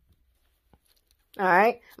 All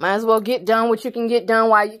right? Might as well get done what you can get done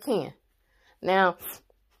while you can. Now,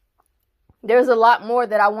 there's a lot more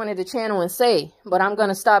that I wanted to channel and say, but I'm going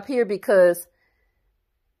to stop here because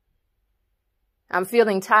I'm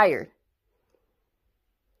feeling tired.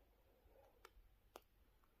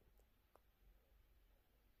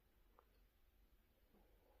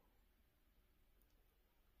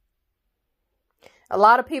 A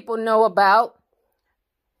lot of people know about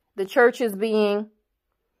the churches being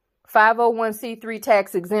 501c3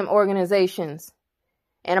 tax exempt organizations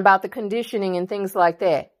and about the conditioning and things like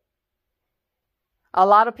that. A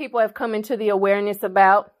lot of people have come into the awareness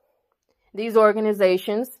about these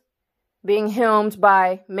organizations being helmed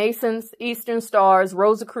by Masons, Eastern Stars,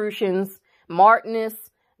 Rosicrucians,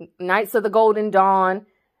 Martinists, Knights of the Golden Dawn,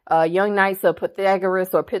 Young Knights of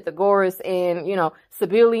Pythagoras or Pythagoras, and, you know,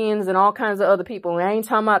 Sibyllians and all kinds of other people. And I ain't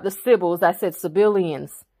talking about the Sibyls. I said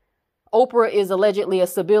Sibyllians. Oprah is allegedly a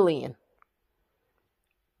Sibyllian.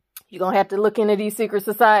 You're going to have to look into these secret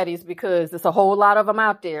societies because there's a whole lot of them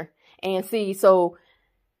out there. And see, so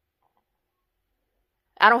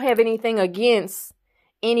I don't have anything against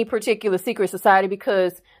any particular secret society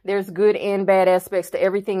because there's good and bad aspects to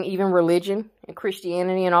everything, even religion and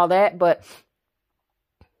Christianity and all that. But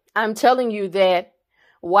I'm telling you that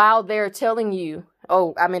while they're telling you,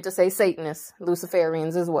 oh, I meant to say Satanists,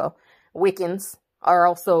 Luciferians as well, Wiccans are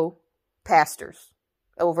also pastors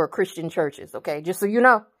over Christian churches. Okay, just so you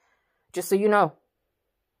know,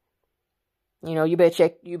 you know, you better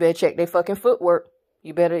check their fucking footwork.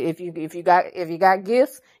 You better, if you got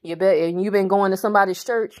gifts, you better, and you've been going to somebody's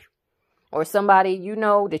church or somebody you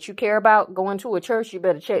know that you care about going to a church, you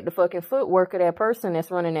better check the fucking footwork of that person that's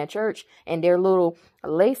running that church and their little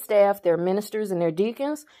lay staff, their ministers and their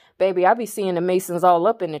deacons. Baby, I be seeing the Masons all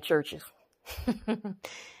up in the churches.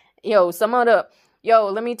 Yo,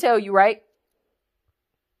 let me tell you, right?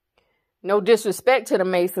 No disrespect to the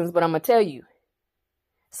Masons, but I'm going to tell you,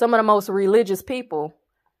 some of the most religious people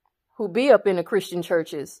who be up in the Christian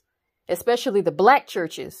churches, especially the black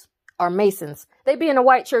churches, are Masons. They be in the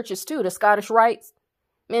white churches too, the Scottish Rites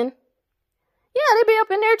men. Yeah, they be up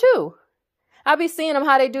in there too. I be seeing them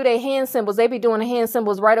how they do their hand symbols. They be doing the hand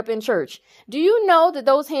symbols right up in church. Do you know that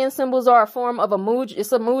those hand symbols are a form of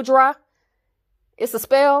it's a mudra? It's a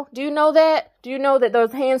spell. Do you know that? Do you know that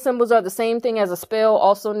those hand symbols are the same thing as a spell,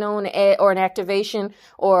 also known as, or an activation,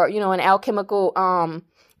 or, you know, an alchemical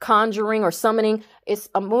conjuring or summoning? It's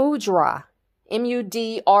a mudra.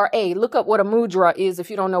 M-U-D-R-A. Look up what a mudra is if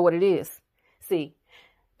you don't know what it is. See,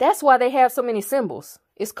 that's why they have so many symbols.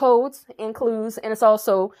 It's codes and clues, and it's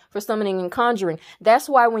also for summoning and conjuring. That's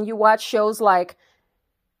why when you watch shows like,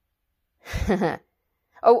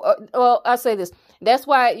 well, I'll say this. That's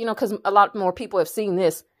why, because a lot more people have seen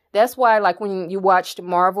this. That's why, like, when you watched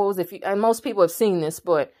Marvel's, and most people have seen this,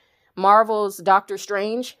 but Marvel's Doctor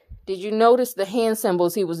Strange, did you notice the hand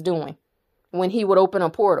symbols he was doing when he would open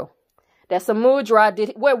a portal? That's a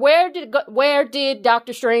mudra. Where did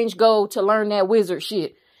Doctor Strange go to learn that wizard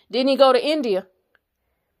shit? Didn't he go to India?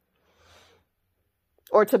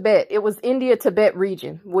 Or Tibet? It was India-Tibet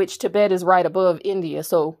region, which Tibet is right above India.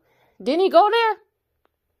 So, didn't he go there?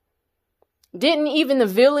 Didn't even the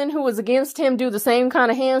villain who was against him do the same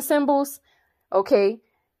kind of hand symbols? Okay.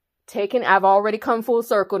 I've already come full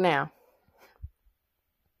circle now.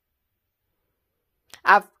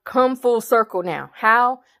 I've come full circle now.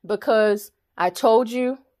 How? Because I told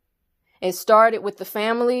you it started with the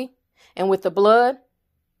family and with the blood.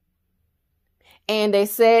 And they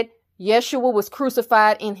said Yeshua was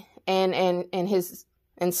crucified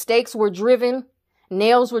and stakes were driven,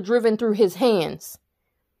 nails were driven through his hands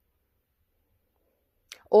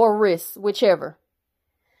or wrists, whichever.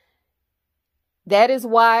 That is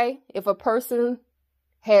why if a person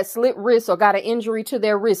has slit wrists or got an injury to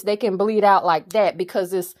their wrist, they can bleed out like that,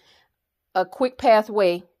 because it's a quick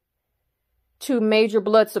pathway to major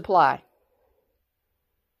blood supply.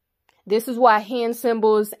 This is why hand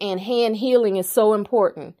symbols and hand healing is so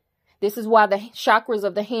important. This is why the chakras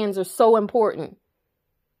of the hands are so important.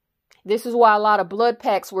 This is why a lot of blood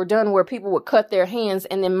packs were done where people would cut their hands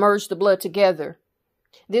and then merge the blood together.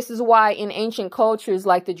 This is why in ancient cultures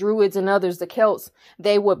like the Druids and others, the Celts,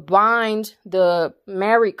 they would bind the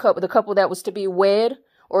married couple, the couple that was to be wed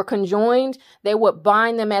or conjoined, they would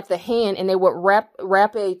bind them at the hand, and they would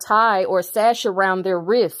wrap a tie or a sash around their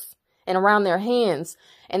wrists and around their hands.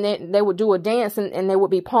 And then they would do a dance, and they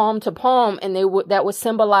would be palm to palm, and that would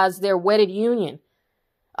symbolize their wedded union.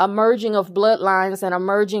 A merging of bloodlines and a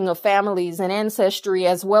merging of families and ancestry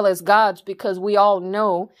as well as gods, because we all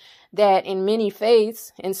know that in many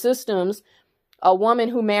faiths and systems, a woman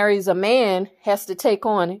who marries a man has to take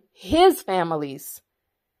on his family's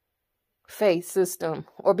faith system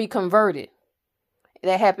or be converted.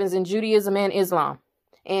 That happens in Judaism and Islam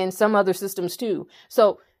and some other systems too.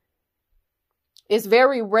 So it's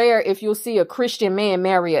very rare if you'll see a Christian man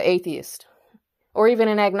marry an atheist or even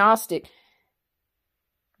an agnostic,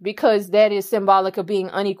 because that is symbolic of being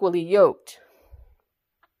unequally yoked.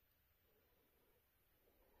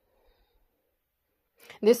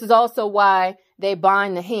 This is also why they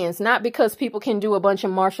bind the hands, not because people can do a bunch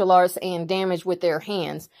of martial arts and damage with their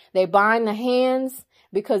hands. They bind the hands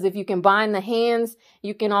because if you can bind the hands,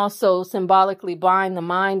 you can also symbolically bind the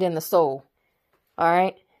mind and the soul. All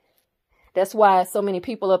right. That's why so many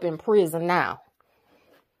people up in prison now.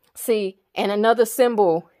 See, and another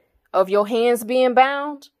symbol of your hands being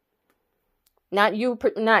bound, not you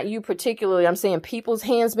particularly, I'm saying people's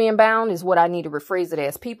hands being bound is what I need to rephrase it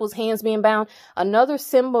as. People's hands being bound. Another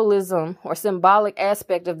symbolism or symbolic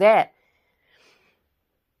aspect of that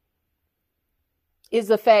is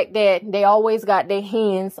the fact that they always got their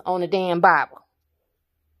hands on the damn Bible.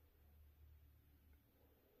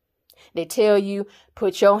 They tell you,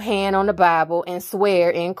 put your hand on the Bible and swear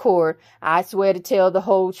in court. I swear to tell the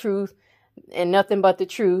whole truth and nothing but the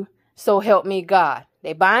truth. So help me God.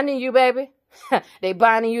 They binding you, baby. They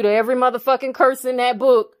binding you to every motherfucking curse in that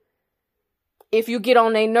book if you get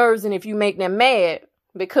on their nerves and if you make them mad.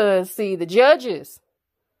 Because, see, the judges,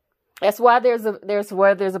 that's why there's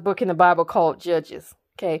a book in the Bible called Judges.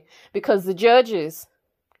 Okay, because the judges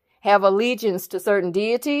have allegiance to certain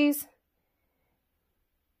deities.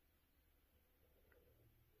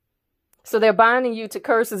 So they're binding you to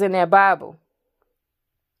curses in their Bible.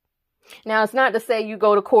 Now, it's not to say you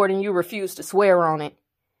go to court and you refuse to swear on it.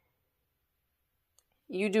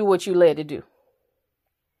 You do what you led to do.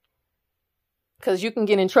 Because you can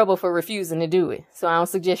get in trouble for refusing to do it. So I don't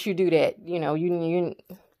suggest you do that. You know, you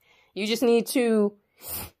just need to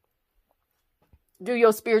do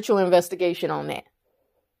your spiritual investigation on that.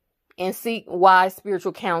 And seek wise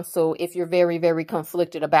spiritual counsel if you're very, very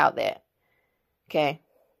conflicted about that. Okay.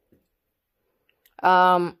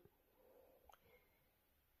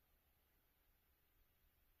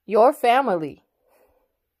 Your family,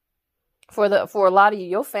 for a lot of you,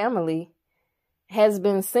 your family has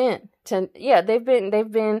been sent to, they've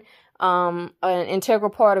been an integral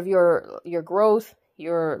part of your growth,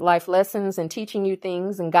 your life lessons, and teaching you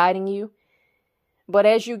things and guiding you. But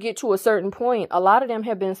as you get to a certain point, a lot of them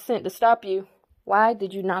have been sent to stop you. Why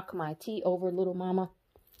did you knock my tea over, little mama?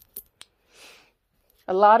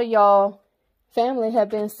 A lot of y'all family have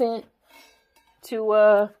been sent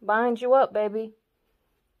to bind you up, baby.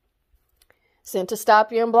 Sent to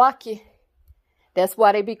stop you and block you. That's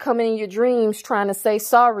why they be coming in your dreams trying to say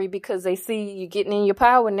sorry, because they see you getting in your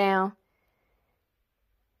power now.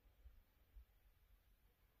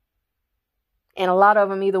 And a lot of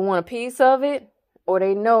them either want a piece of it, or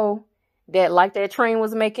they know that, like that train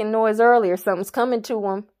was making noise earlier, something's coming to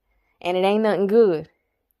them and it ain't nothing good.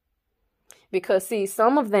 Because see,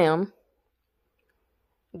 some of them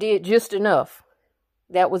did just enough.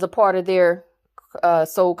 That was a part of their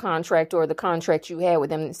soul contract, or the contract you had with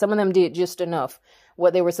them. Some of them did just enough,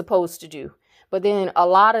 what they were supposed to do. But then a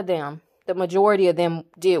lot of them, the majority of them,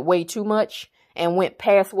 did way too much and went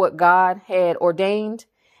past what God had ordained.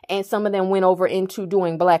 And some of them went over into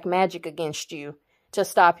doing black magic against you to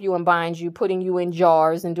stop you and bind you, putting you in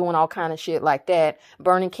jars and doing all kind of shit like that,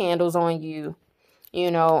 burning candles on you,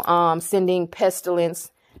 you know, sending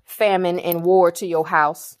pestilence, famine, and war to your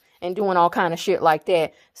house, and doing all kind of shit like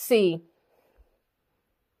that. See,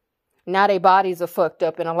 now their bodies are fucked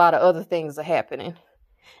up and a lot of other things are happening.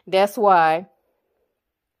 That's why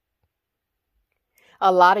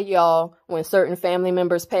a lot of y'all, when certain family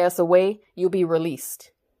members pass away, you'll be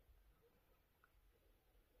released.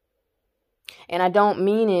 And I don't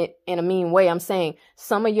mean it in a mean way. I'm saying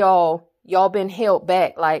some of y'all been held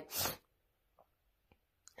back. Like,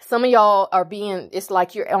 some of y'all are being, it's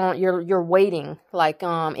like you're waiting, like,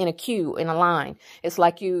 in a queue, in a line. It's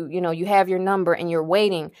like you have your number and you're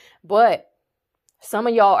waiting, but some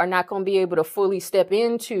of y'all are not going to be able to fully step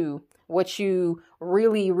into what you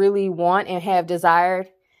really, really want and have desired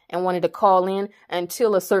and wanted to call in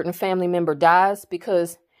until a certain family member dies,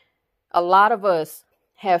 because a lot of us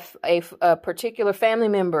have a particular family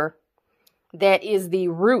member that is the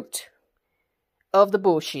root of the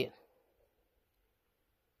bullshit.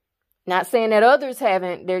 Not saying that others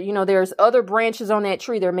haven't. There's other branches on that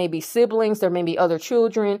tree. There may be siblings, there may be other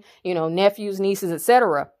children, nephews, nieces,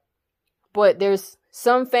 etc. But there's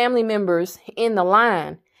some family members in the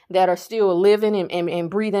line that are still living and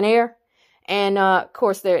breathing air. And of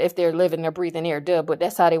course, if they're living, they're breathing air, duh, but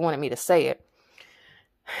that's how they wanted me to say it.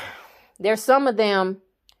 There's some of them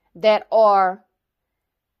that are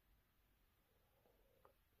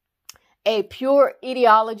a pure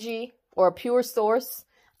ideology or a pure source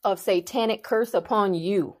of satanic curse upon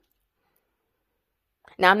you.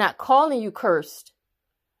 Now, I'm not calling you cursed.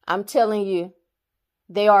 I'm telling you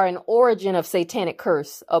they are an origin of satanic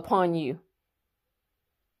curse upon you.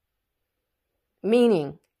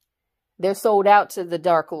 Meaning, they're sold out to the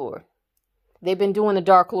Dark Lord. They've been doing the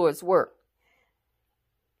Dark Lord's work.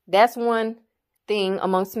 That's one thing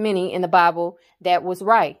amongst many in the Bible that was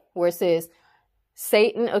right, where it says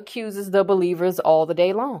Satan accuses the believers all the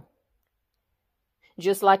day long.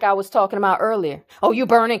 Just like I was talking about earlier. Oh, you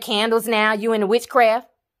burning candles now? You into witchcraft?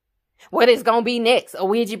 What is going to be next? A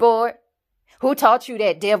Ouija board? Who taught you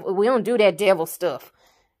that devil? We don't do that devil stuff.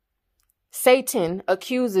 Satan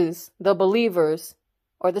accuses the believers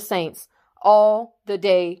or the saints all the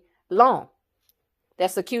day long.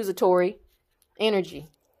 That's accusatory energy.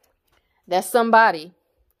 That's somebody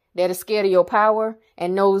that is scared of your power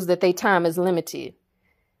and knows that their time is limited.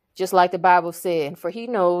 Just like the Bible said, for he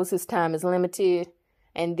knows his time is limited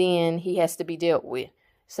and then he has to be dealt with.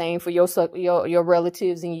 Same for your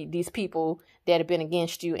relatives and these people that have been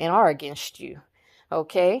against you and are against you.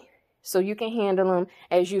 Okay? So you can handle them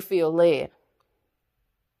as you feel led.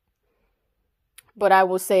 But I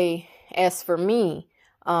will say, as for me,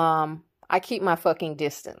 I keep my fucking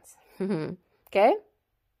distance. Okay?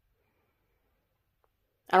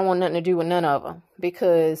 I don't want nothing to do with none of them,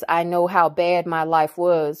 because I know how bad my life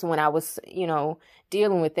was when I was,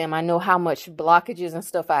 dealing with them. I know how much blockages and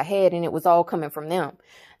stuff I had, and it was all coming from them.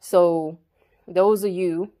 So those of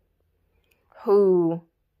you who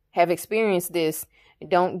have experienced this,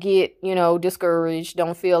 don't get, discouraged.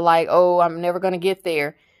 Don't feel like, oh, I'm never going to get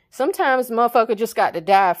there. Sometimes motherfucker just got to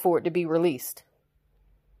die for it to be released.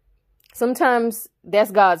 Sometimes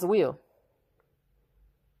that's God's will.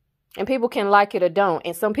 And people can like it or don't.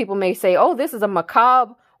 And some people may say, oh, this is a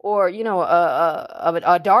macabre or,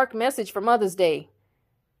 a dark message for Mother's Day.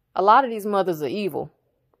 A lot of these mothers are evil.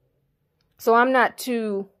 So I'm not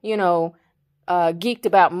too, geeked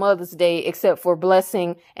about Mother's Day, except for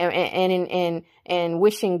blessing and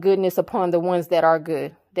wishing goodness upon the ones that are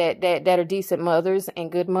good, that are decent mothers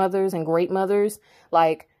and good mothers and great mothers.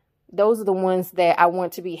 Like, those are the ones that I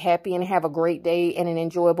want to be happy and have a great day and an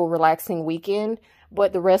enjoyable, relaxing weekend.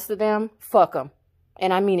 But the rest of them, fuck them.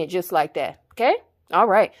 And I mean it just like that. Okay? All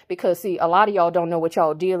right. Because, see, a lot of y'all don't know what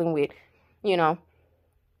y'all dealing with.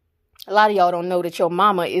 A lot of y'all don't know that your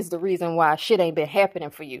mama is the reason why shit ain't been happening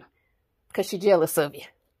for you. Because she's jealous of you.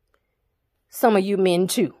 Some of you men,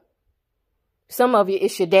 too. Some of you,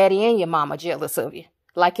 it's your daddy and your mama jealous of you,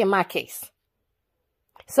 like in my case.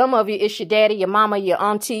 Some of you, it's your daddy, your mama, your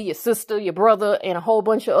auntie, your sister, your brother, and a whole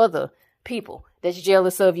bunch of other people that's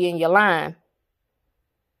jealous of you in your line.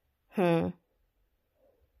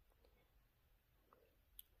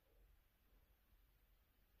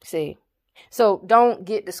 See, so don't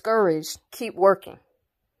get discouraged. Keep working.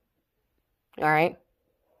 All right.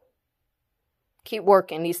 Keep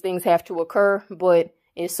working. These things have to occur, but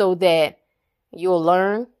it's so that you'll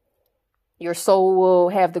learn. Your soul will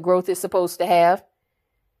have the growth it's supposed to have.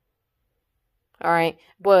 All right.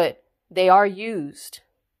 But they are used.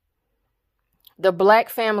 The Black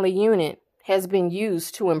family unit has been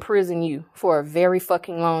used to imprison you for a very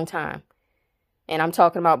fucking long time. And I'm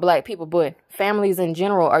talking about Black people, but families in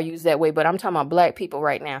general are used that way. But I'm talking about Black people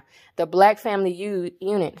right now. The Black family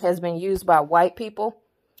unit has been used by white people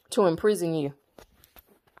to imprison you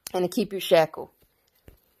and to keep you shackled.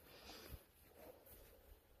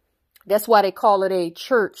 That's why they call it a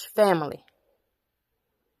church family.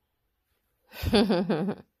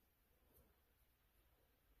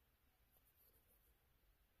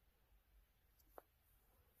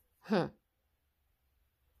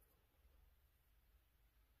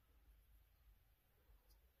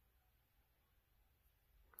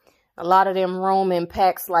 A lot of them roam in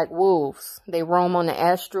packs like wolves. They roam on the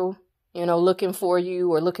astral, looking for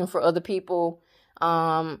you or looking for other people.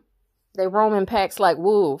 They roam in packs like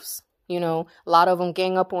wolves. A lot of them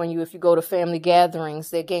gang up on you. If you go to family gatherings,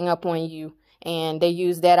 they gang up on you, and they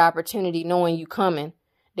use that opportunity knowing you coming.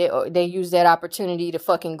 They use that opportunity to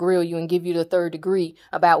fucking grill you and give you the third degree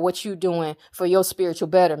about what you doing for your spiritual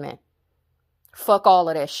betterment. Fuck all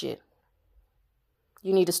of that shit.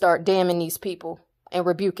 You need to start damning these people and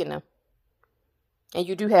rebuking them. And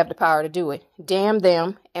you do have the power to do it. Damn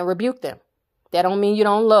them and rebuke them. That don't mean you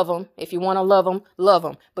don't love them. If you want to love them, love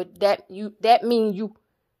them. But that means you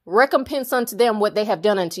recompense unto them what they have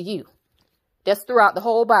done unto you. That's throughout the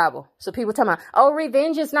whole Bible. So people talking about, oh,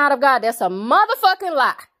 revenge is not of God. That's a motherfucking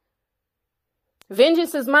lie.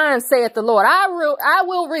 Vengeance is mine, saith the Lord. I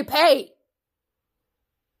will repay.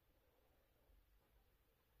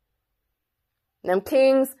 Them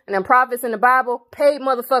kings and them prophets in the Bible paid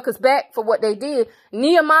motherfuckers back for what they did.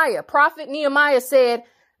 Prophet Nehemiah said,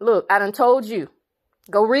 look, I done told you.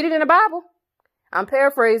 Go read it in the Bible. I'm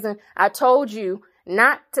paraphrasing. I told you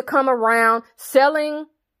not to come around selling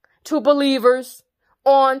to believers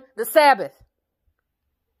on the Sabbath.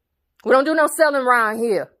 We don't do no selling around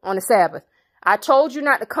here on the Sabbath. I told you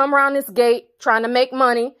not to come around this gate trying to make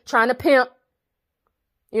money, trying to pimp,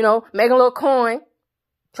 making a little coin,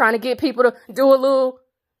 trying to get people to do a little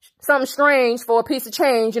something strange for a piece of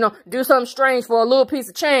change, do something strange for a little piece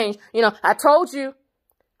of change. I told you,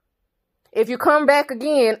 if you come back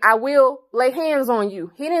again, I will lay hands on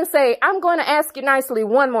you. He didn't say, I'm going to ask you nicely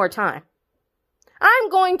one more time. I'm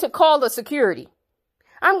going to call the security.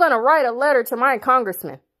 I'm going to write a letter to my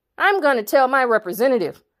congressman. I'm going to tell my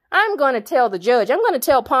representative. I'm going to tell the judge. I'm going to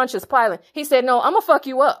tell Pontius Pilate. He said, no, I'm going to fuck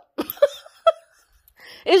you up.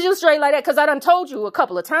 It's just straight like that because I done told you a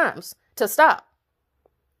couple of times to stop.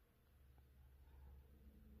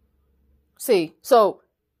 See, so,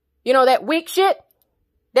 that weak shit,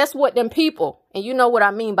 that's what them people, and you know what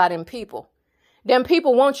I mean by them people. Them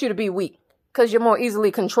people want you to be weak because you're more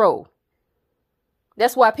easily controlled.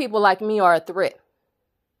 That's why people like me are a threat.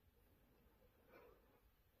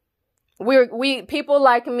 People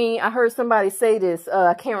like me, I heard somebody say this,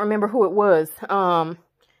 I can't remember who it was.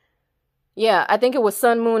 Yeah, I think it was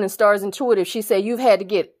Sun, Moon, and Stars Intuitive. She said, you've had to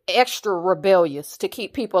get extra rebellious to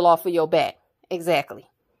keep people off of your back. Exactly.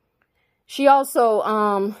 She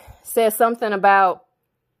also said something about,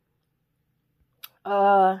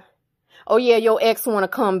 oh yeah, your ex want to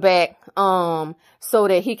come back so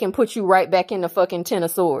that he can put you right back in the fucking 10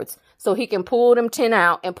 of swords. So he can pull them 10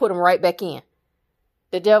 out and put them right back in.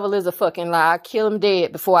 The devil is a fucking lie. I kill him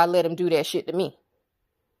dead before I let him do that shit to me.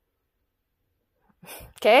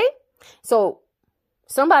 Okay? So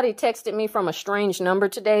somebody texted me from a strange number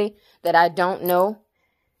today that I don't know.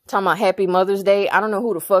 Talking about Happy Mother's Day. I don't know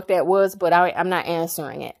who the fuck that was, but I'm not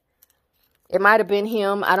answering it. It might have been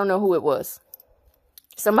him. I don't know who it was.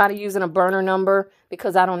 Somebody using a burner number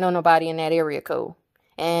because I don't know nobody in that area code.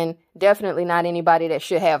 And definitely not anybody that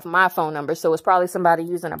should have my phone number. So it's probably somebody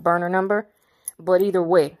using a burner number. But either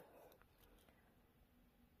way,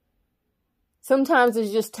 sometimes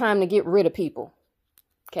it's just time to get rid of people.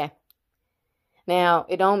 Okay. Now,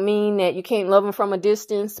 it don't mean that you can't love them from a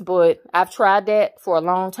distance, but I've tried that for a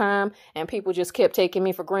long time and people just kept taking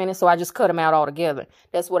me for granted. So I just cut them out altogether.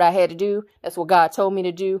 That's what I had to do. That's what God told me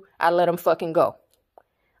to do. I let them fucking go.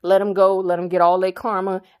 Let them go. Let them get all their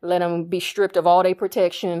karma. Let them be stripped of all their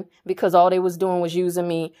protection, because all they was doing was using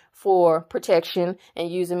me for protection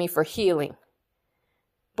and using me for healing.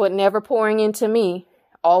 But never pouring into me,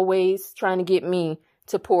 always trying to get me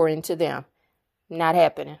to pour into them. Not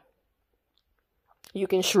happening. You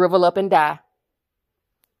can shrivel up and die.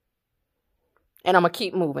 And I'm going to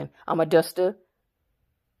keep moving. I'm going to dust the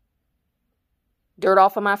dirt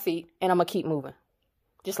off of my feet, and I'm going to keep moving.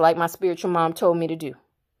 Just like my spiritual mom told me to do.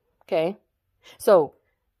 Okay? So,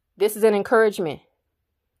 this is an encouragement.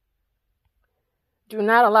 Do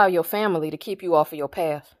not allow your family to keep you off of your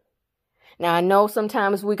path. Now, I know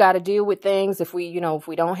sometimes we got to deal with things if we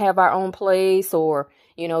don't have our own place, or,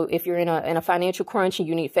 if you're in a financial crunch and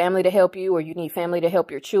you need family to help you, or you need family to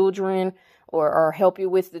help your children, or help you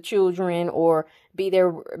with the children, or be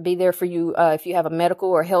there for you if you have a medical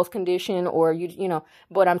or health condition, or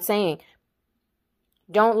but I'm saying,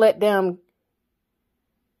 don't let them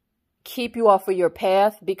keep you off of your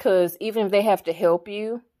path, because even if they have to help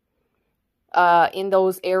you in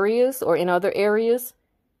those areas or in other areas,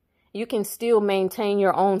 you can still maintain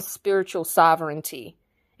your own spiritual sovereignty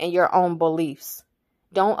and your own beliefs.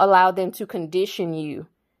 Don't allow them to condition you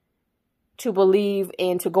to believe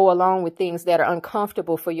and to go along with things that are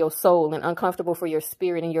uncomfortable for your soul and uncomfortable for your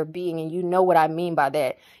spirit and your being. And you know what I mean by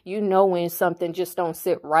that. You know when something just don't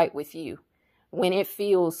sit right with you. When it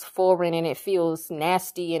feels foreign and it feels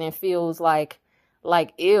nasty and it feels like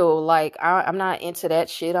ill, like I'm not into that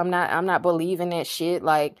shit. I'm not believing that shit.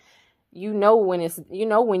 Like,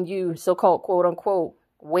 when you so-called quote unquote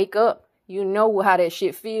wake up, how that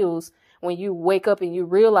shit feels when you wake up and you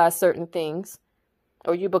realize certain things,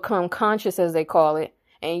 or you become conscious, as they call it,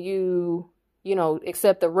 and you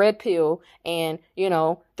accept the red pill and,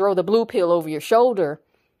 throw the blue pill over your shoulder.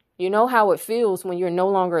 You know how it feels when you're no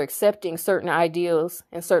longer accepting certain ideals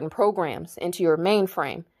and certain programs into your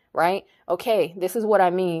mainframe, right? Okay, this is what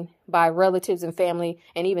I mean by relatives and family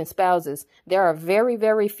and even spouses. There are very,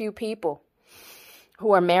 very few people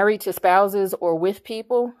who are married to spouses or with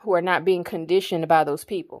people who are not being conditioned by those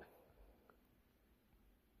people.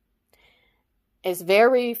 It's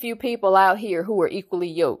very few people out here who are equally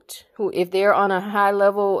yoked, who, if they're on a high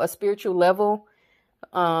level, a spiritual level,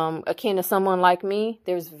 akin to someone like me,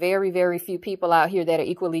 there's very, very few people out here that are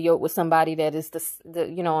equally yoked with somebody that is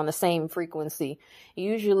on the same frequency.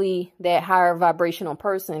 Usually that higher vibrational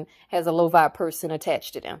person has a low vibe person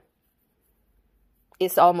attached to them.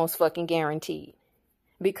 It's almost fucking guaranteed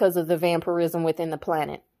because of the vampirism within the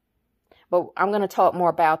planet. But I'm going to talk more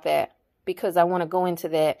about that, because I want to go into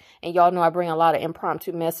that. And y'all know I bring a lot of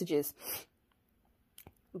impromptu messages.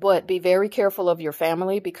 But be very careful of your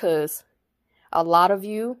family, because a lot of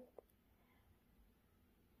you,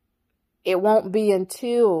 it won't be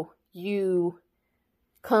until you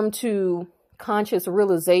come to conscious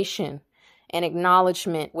realization and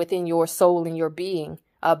acknowledgement within your soul and your being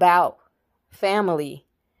about family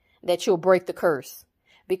that you'll break the curse.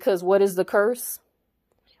 Because what is the curse?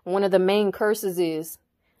 One of the main curses is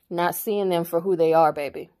not seeing them for who they are,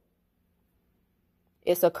 baby.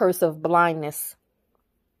 It's a curse of blindness.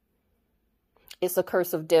 It's a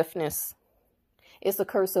curse of deafness. It's a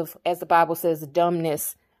curse of, as the Bible says,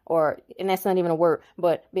 dumbness, and that's not even a word,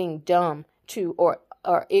 but being dumb to, or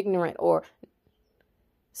ignorant, or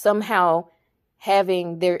somehow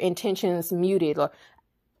having their intentions muted. Or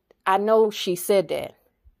I know she said that,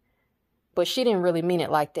 but she didn't really mean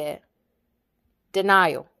it like that.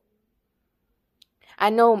 Denial. I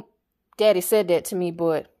know Daddy said that to me,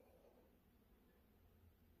 but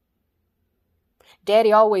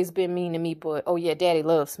Daddy always been mean to me, but oh yeah, Daddy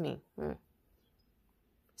loves me.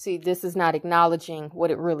 See, this is not acknowledging what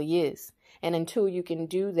it really is. And until you can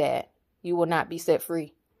do that, you will not be set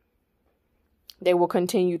free. They will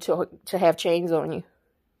continue to have chains on you.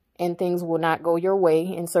 And things will not go your way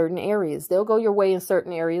in certain areas. They'll go your way in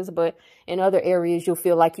certain areas, but in other areas you'll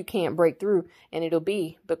feel like you can't break through. And it'll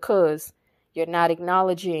be because you're not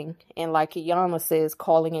acknowledging, and like Iyanla says,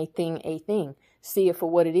 calling a thing a thing. See it for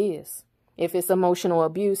what it is. If it's emotional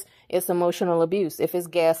abuse, it's emotional abuse. If it's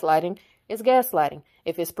gaslighting, it's gaslighting.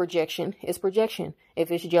 If it's projection, it's projection.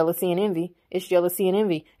 If it's jealousy and envy, it's jealousy and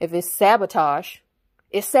envy. If it's sabotage,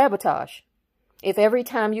 it's sabotage. If every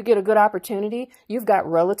time you get a good opportunity, you've got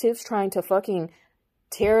relatives trying to fucking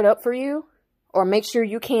tear it up for you, or make sure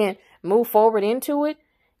you can't move forward into it,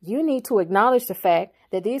 you need to acknowledge the fact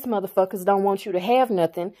that these motherfuckers don't want you to have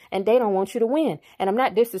nothing, and they don't want you to win. And I'm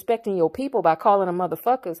not disrespecting your people by calling them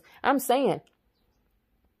motherfuckers. I'm saying,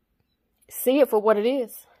 see it for what it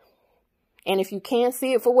is. And if you can't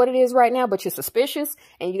see it for what it is right now, but you're suspicious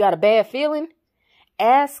and you got a bad feeling,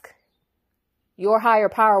 ask your higher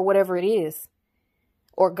power, whatever it is,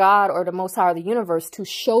 or God or the Most High or the universe to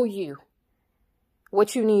show you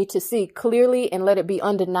what you need to see clearly and let it be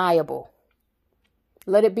undeniable.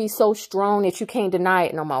 Let it be so strong that you can't deny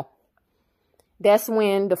it no more. That's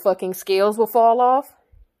when the fucking scales will fall off.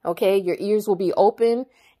 Okay, your ears will be open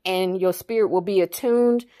and your spirit will be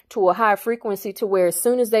attuned to a high frequency to where as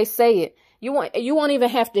soon as they say it, you won't even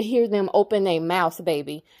have to hear them open their mouth,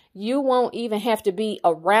 baby. You won't even have to be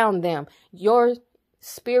around them. Your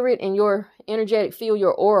spirit and your energetic field,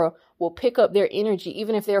 your aura, will pick up their energy,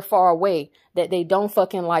 even if they're far away, that they don't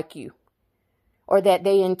fucking like you. Or that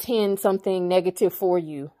they intend something negative for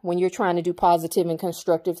you when you're trying to do positive and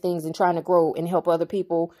constructive things and trying to grow and help other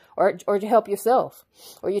people or to help yourself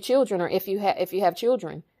or your children, or if you have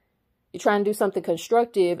children. You're trying to do something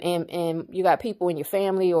constructive and you got people in your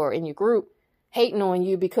family or in your group hating on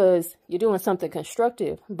you because you're doing something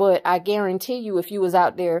constructive. But I guarantee you, if you was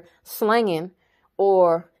out there slanging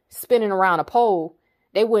or spinning around a pole,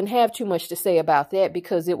 they wouldn't have too much to say about that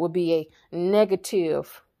because it would be a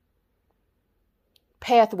negative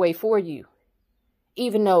pathway for you.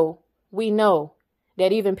 Even though we know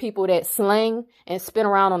that even people that slang and spin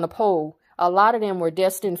around on the pole, a lot of them were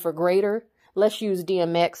destined for greater. Let's use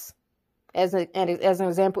DMX as an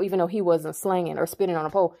example. Even though he wasn't slanging or spinning on a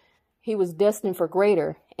pole, he was destined for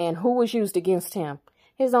greater. And who was used against him?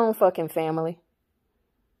 His own fucking family.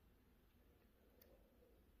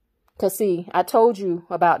 Because see, I told you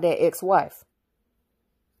about that ex-wife.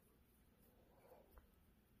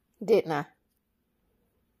 Didn't I?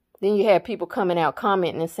 Then you had people coming out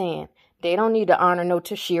commenting and saying, they don't need to honor no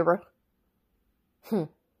Tashira.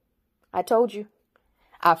 I told you.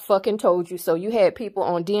 I fucking told you. So you had people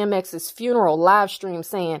on DMX's funeral live stream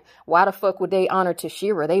saying, why the fuck would they honor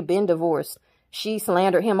Tashira? They been divorced. She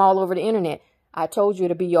slandered him all over the internet. I told you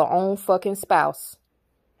to be your own fucking spouse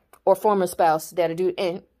or former spouse that'll do.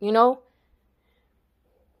 And you know,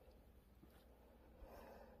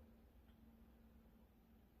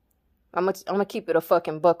 I'm gonna keep it a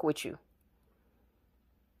fucking buck with you.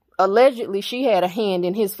 Allegedly, she had a hand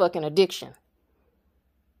in his fucking addiction.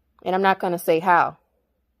 And I'm not gonna say how.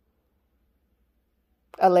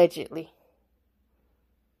 Allegedly.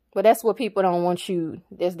 But that's what people don't want you.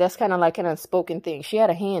 That's kind of like an unspoken thing. She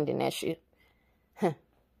had a hand in that shit.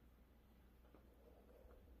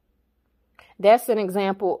 That's an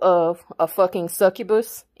example of a fucking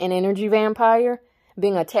succubus, an energy vampire,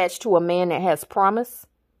 being attached to a man that has promise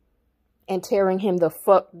and tearing him the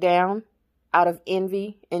fuck down out of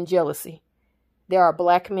envy and jealousy. There are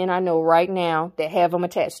black men I know right now that have them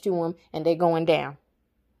attached to them and they're going down.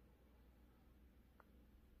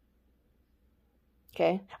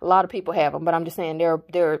 Okay, a lot of people have them, but I'm just saying there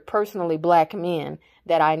are personally black men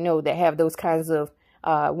that I know that have those kinds of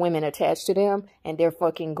women attached to them, and they're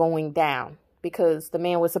fucking going down because the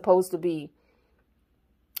man was supposed to be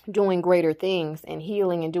doing greater things and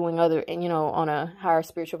healing and doing other, and you know, on a higher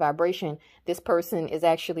spiritual vibration. This person is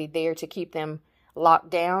actually there to keep them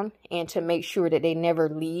locked down and to make sure that they never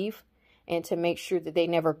leave and to make sure that they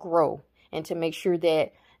never grow and to make sure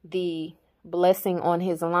that the blessing on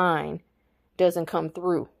his line doesn't come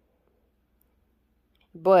through.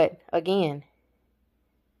 But again,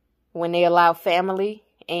 when they allow family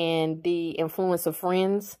and the influence of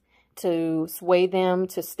friends to sway them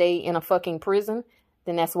to stay in a fucking prison,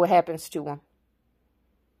 then that's what happens to them.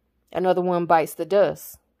 Another one bites the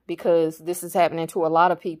dust, because this is happening to a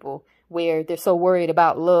lot of people where they're so worried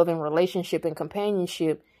about love and relationship and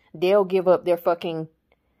companionship, they'll give up their fucking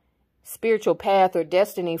spiritual path or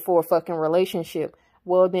destiny for a fucking relationship.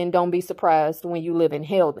 Well, then don't be surprised when you live in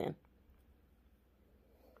hell then.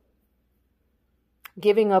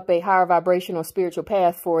 Giving up a higher vibrational spiritual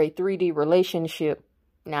path for a 3D relationship,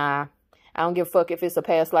 nah. I don't give a fuck if it's a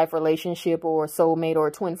past life relationship or a soulmate or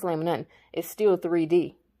a twin flame or nothing. It's still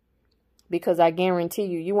 3D. Because I guarantee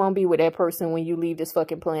you, you won't be with that person when you leave this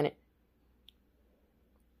fucking planet.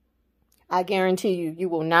 I guarantee you, you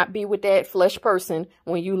will not be with that flesh person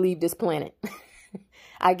when you leave this planet.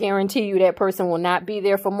 I guarantee you that person will not be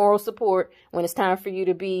there for moral support when it's time for you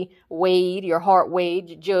to be weighed, your heart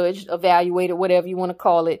weighed, judged, evaluated, whatever you want to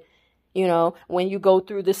call it. You know, when you go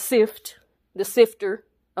through the sifter,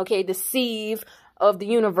 okay, the sieve of the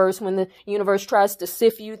universe, when the universe tries to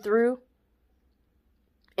sift you through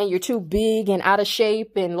and you're too big and out of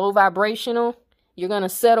shape and low vibrational, you're going to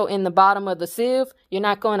settle in the bottom of the sieve. You're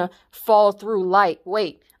not going to fall through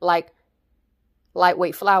lightweight like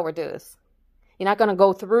lightweight flour does. You're not going to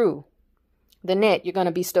go through the net. You're going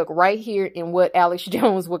to be stuck right here in what Alex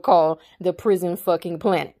Jones would call the prison fucking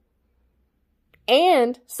planet.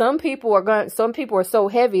 And some people are so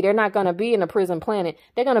heavy, they're not going to be in a prison planet.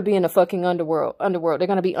 They're going to be in the fucking underworld. They're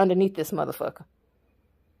going to be underneath this motherfucker.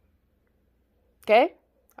 Okay?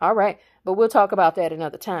 All right. But we'll talk about that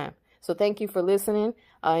another time. So thank you for listening.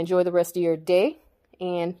 Enjoy the rest of your day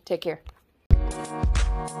and take care.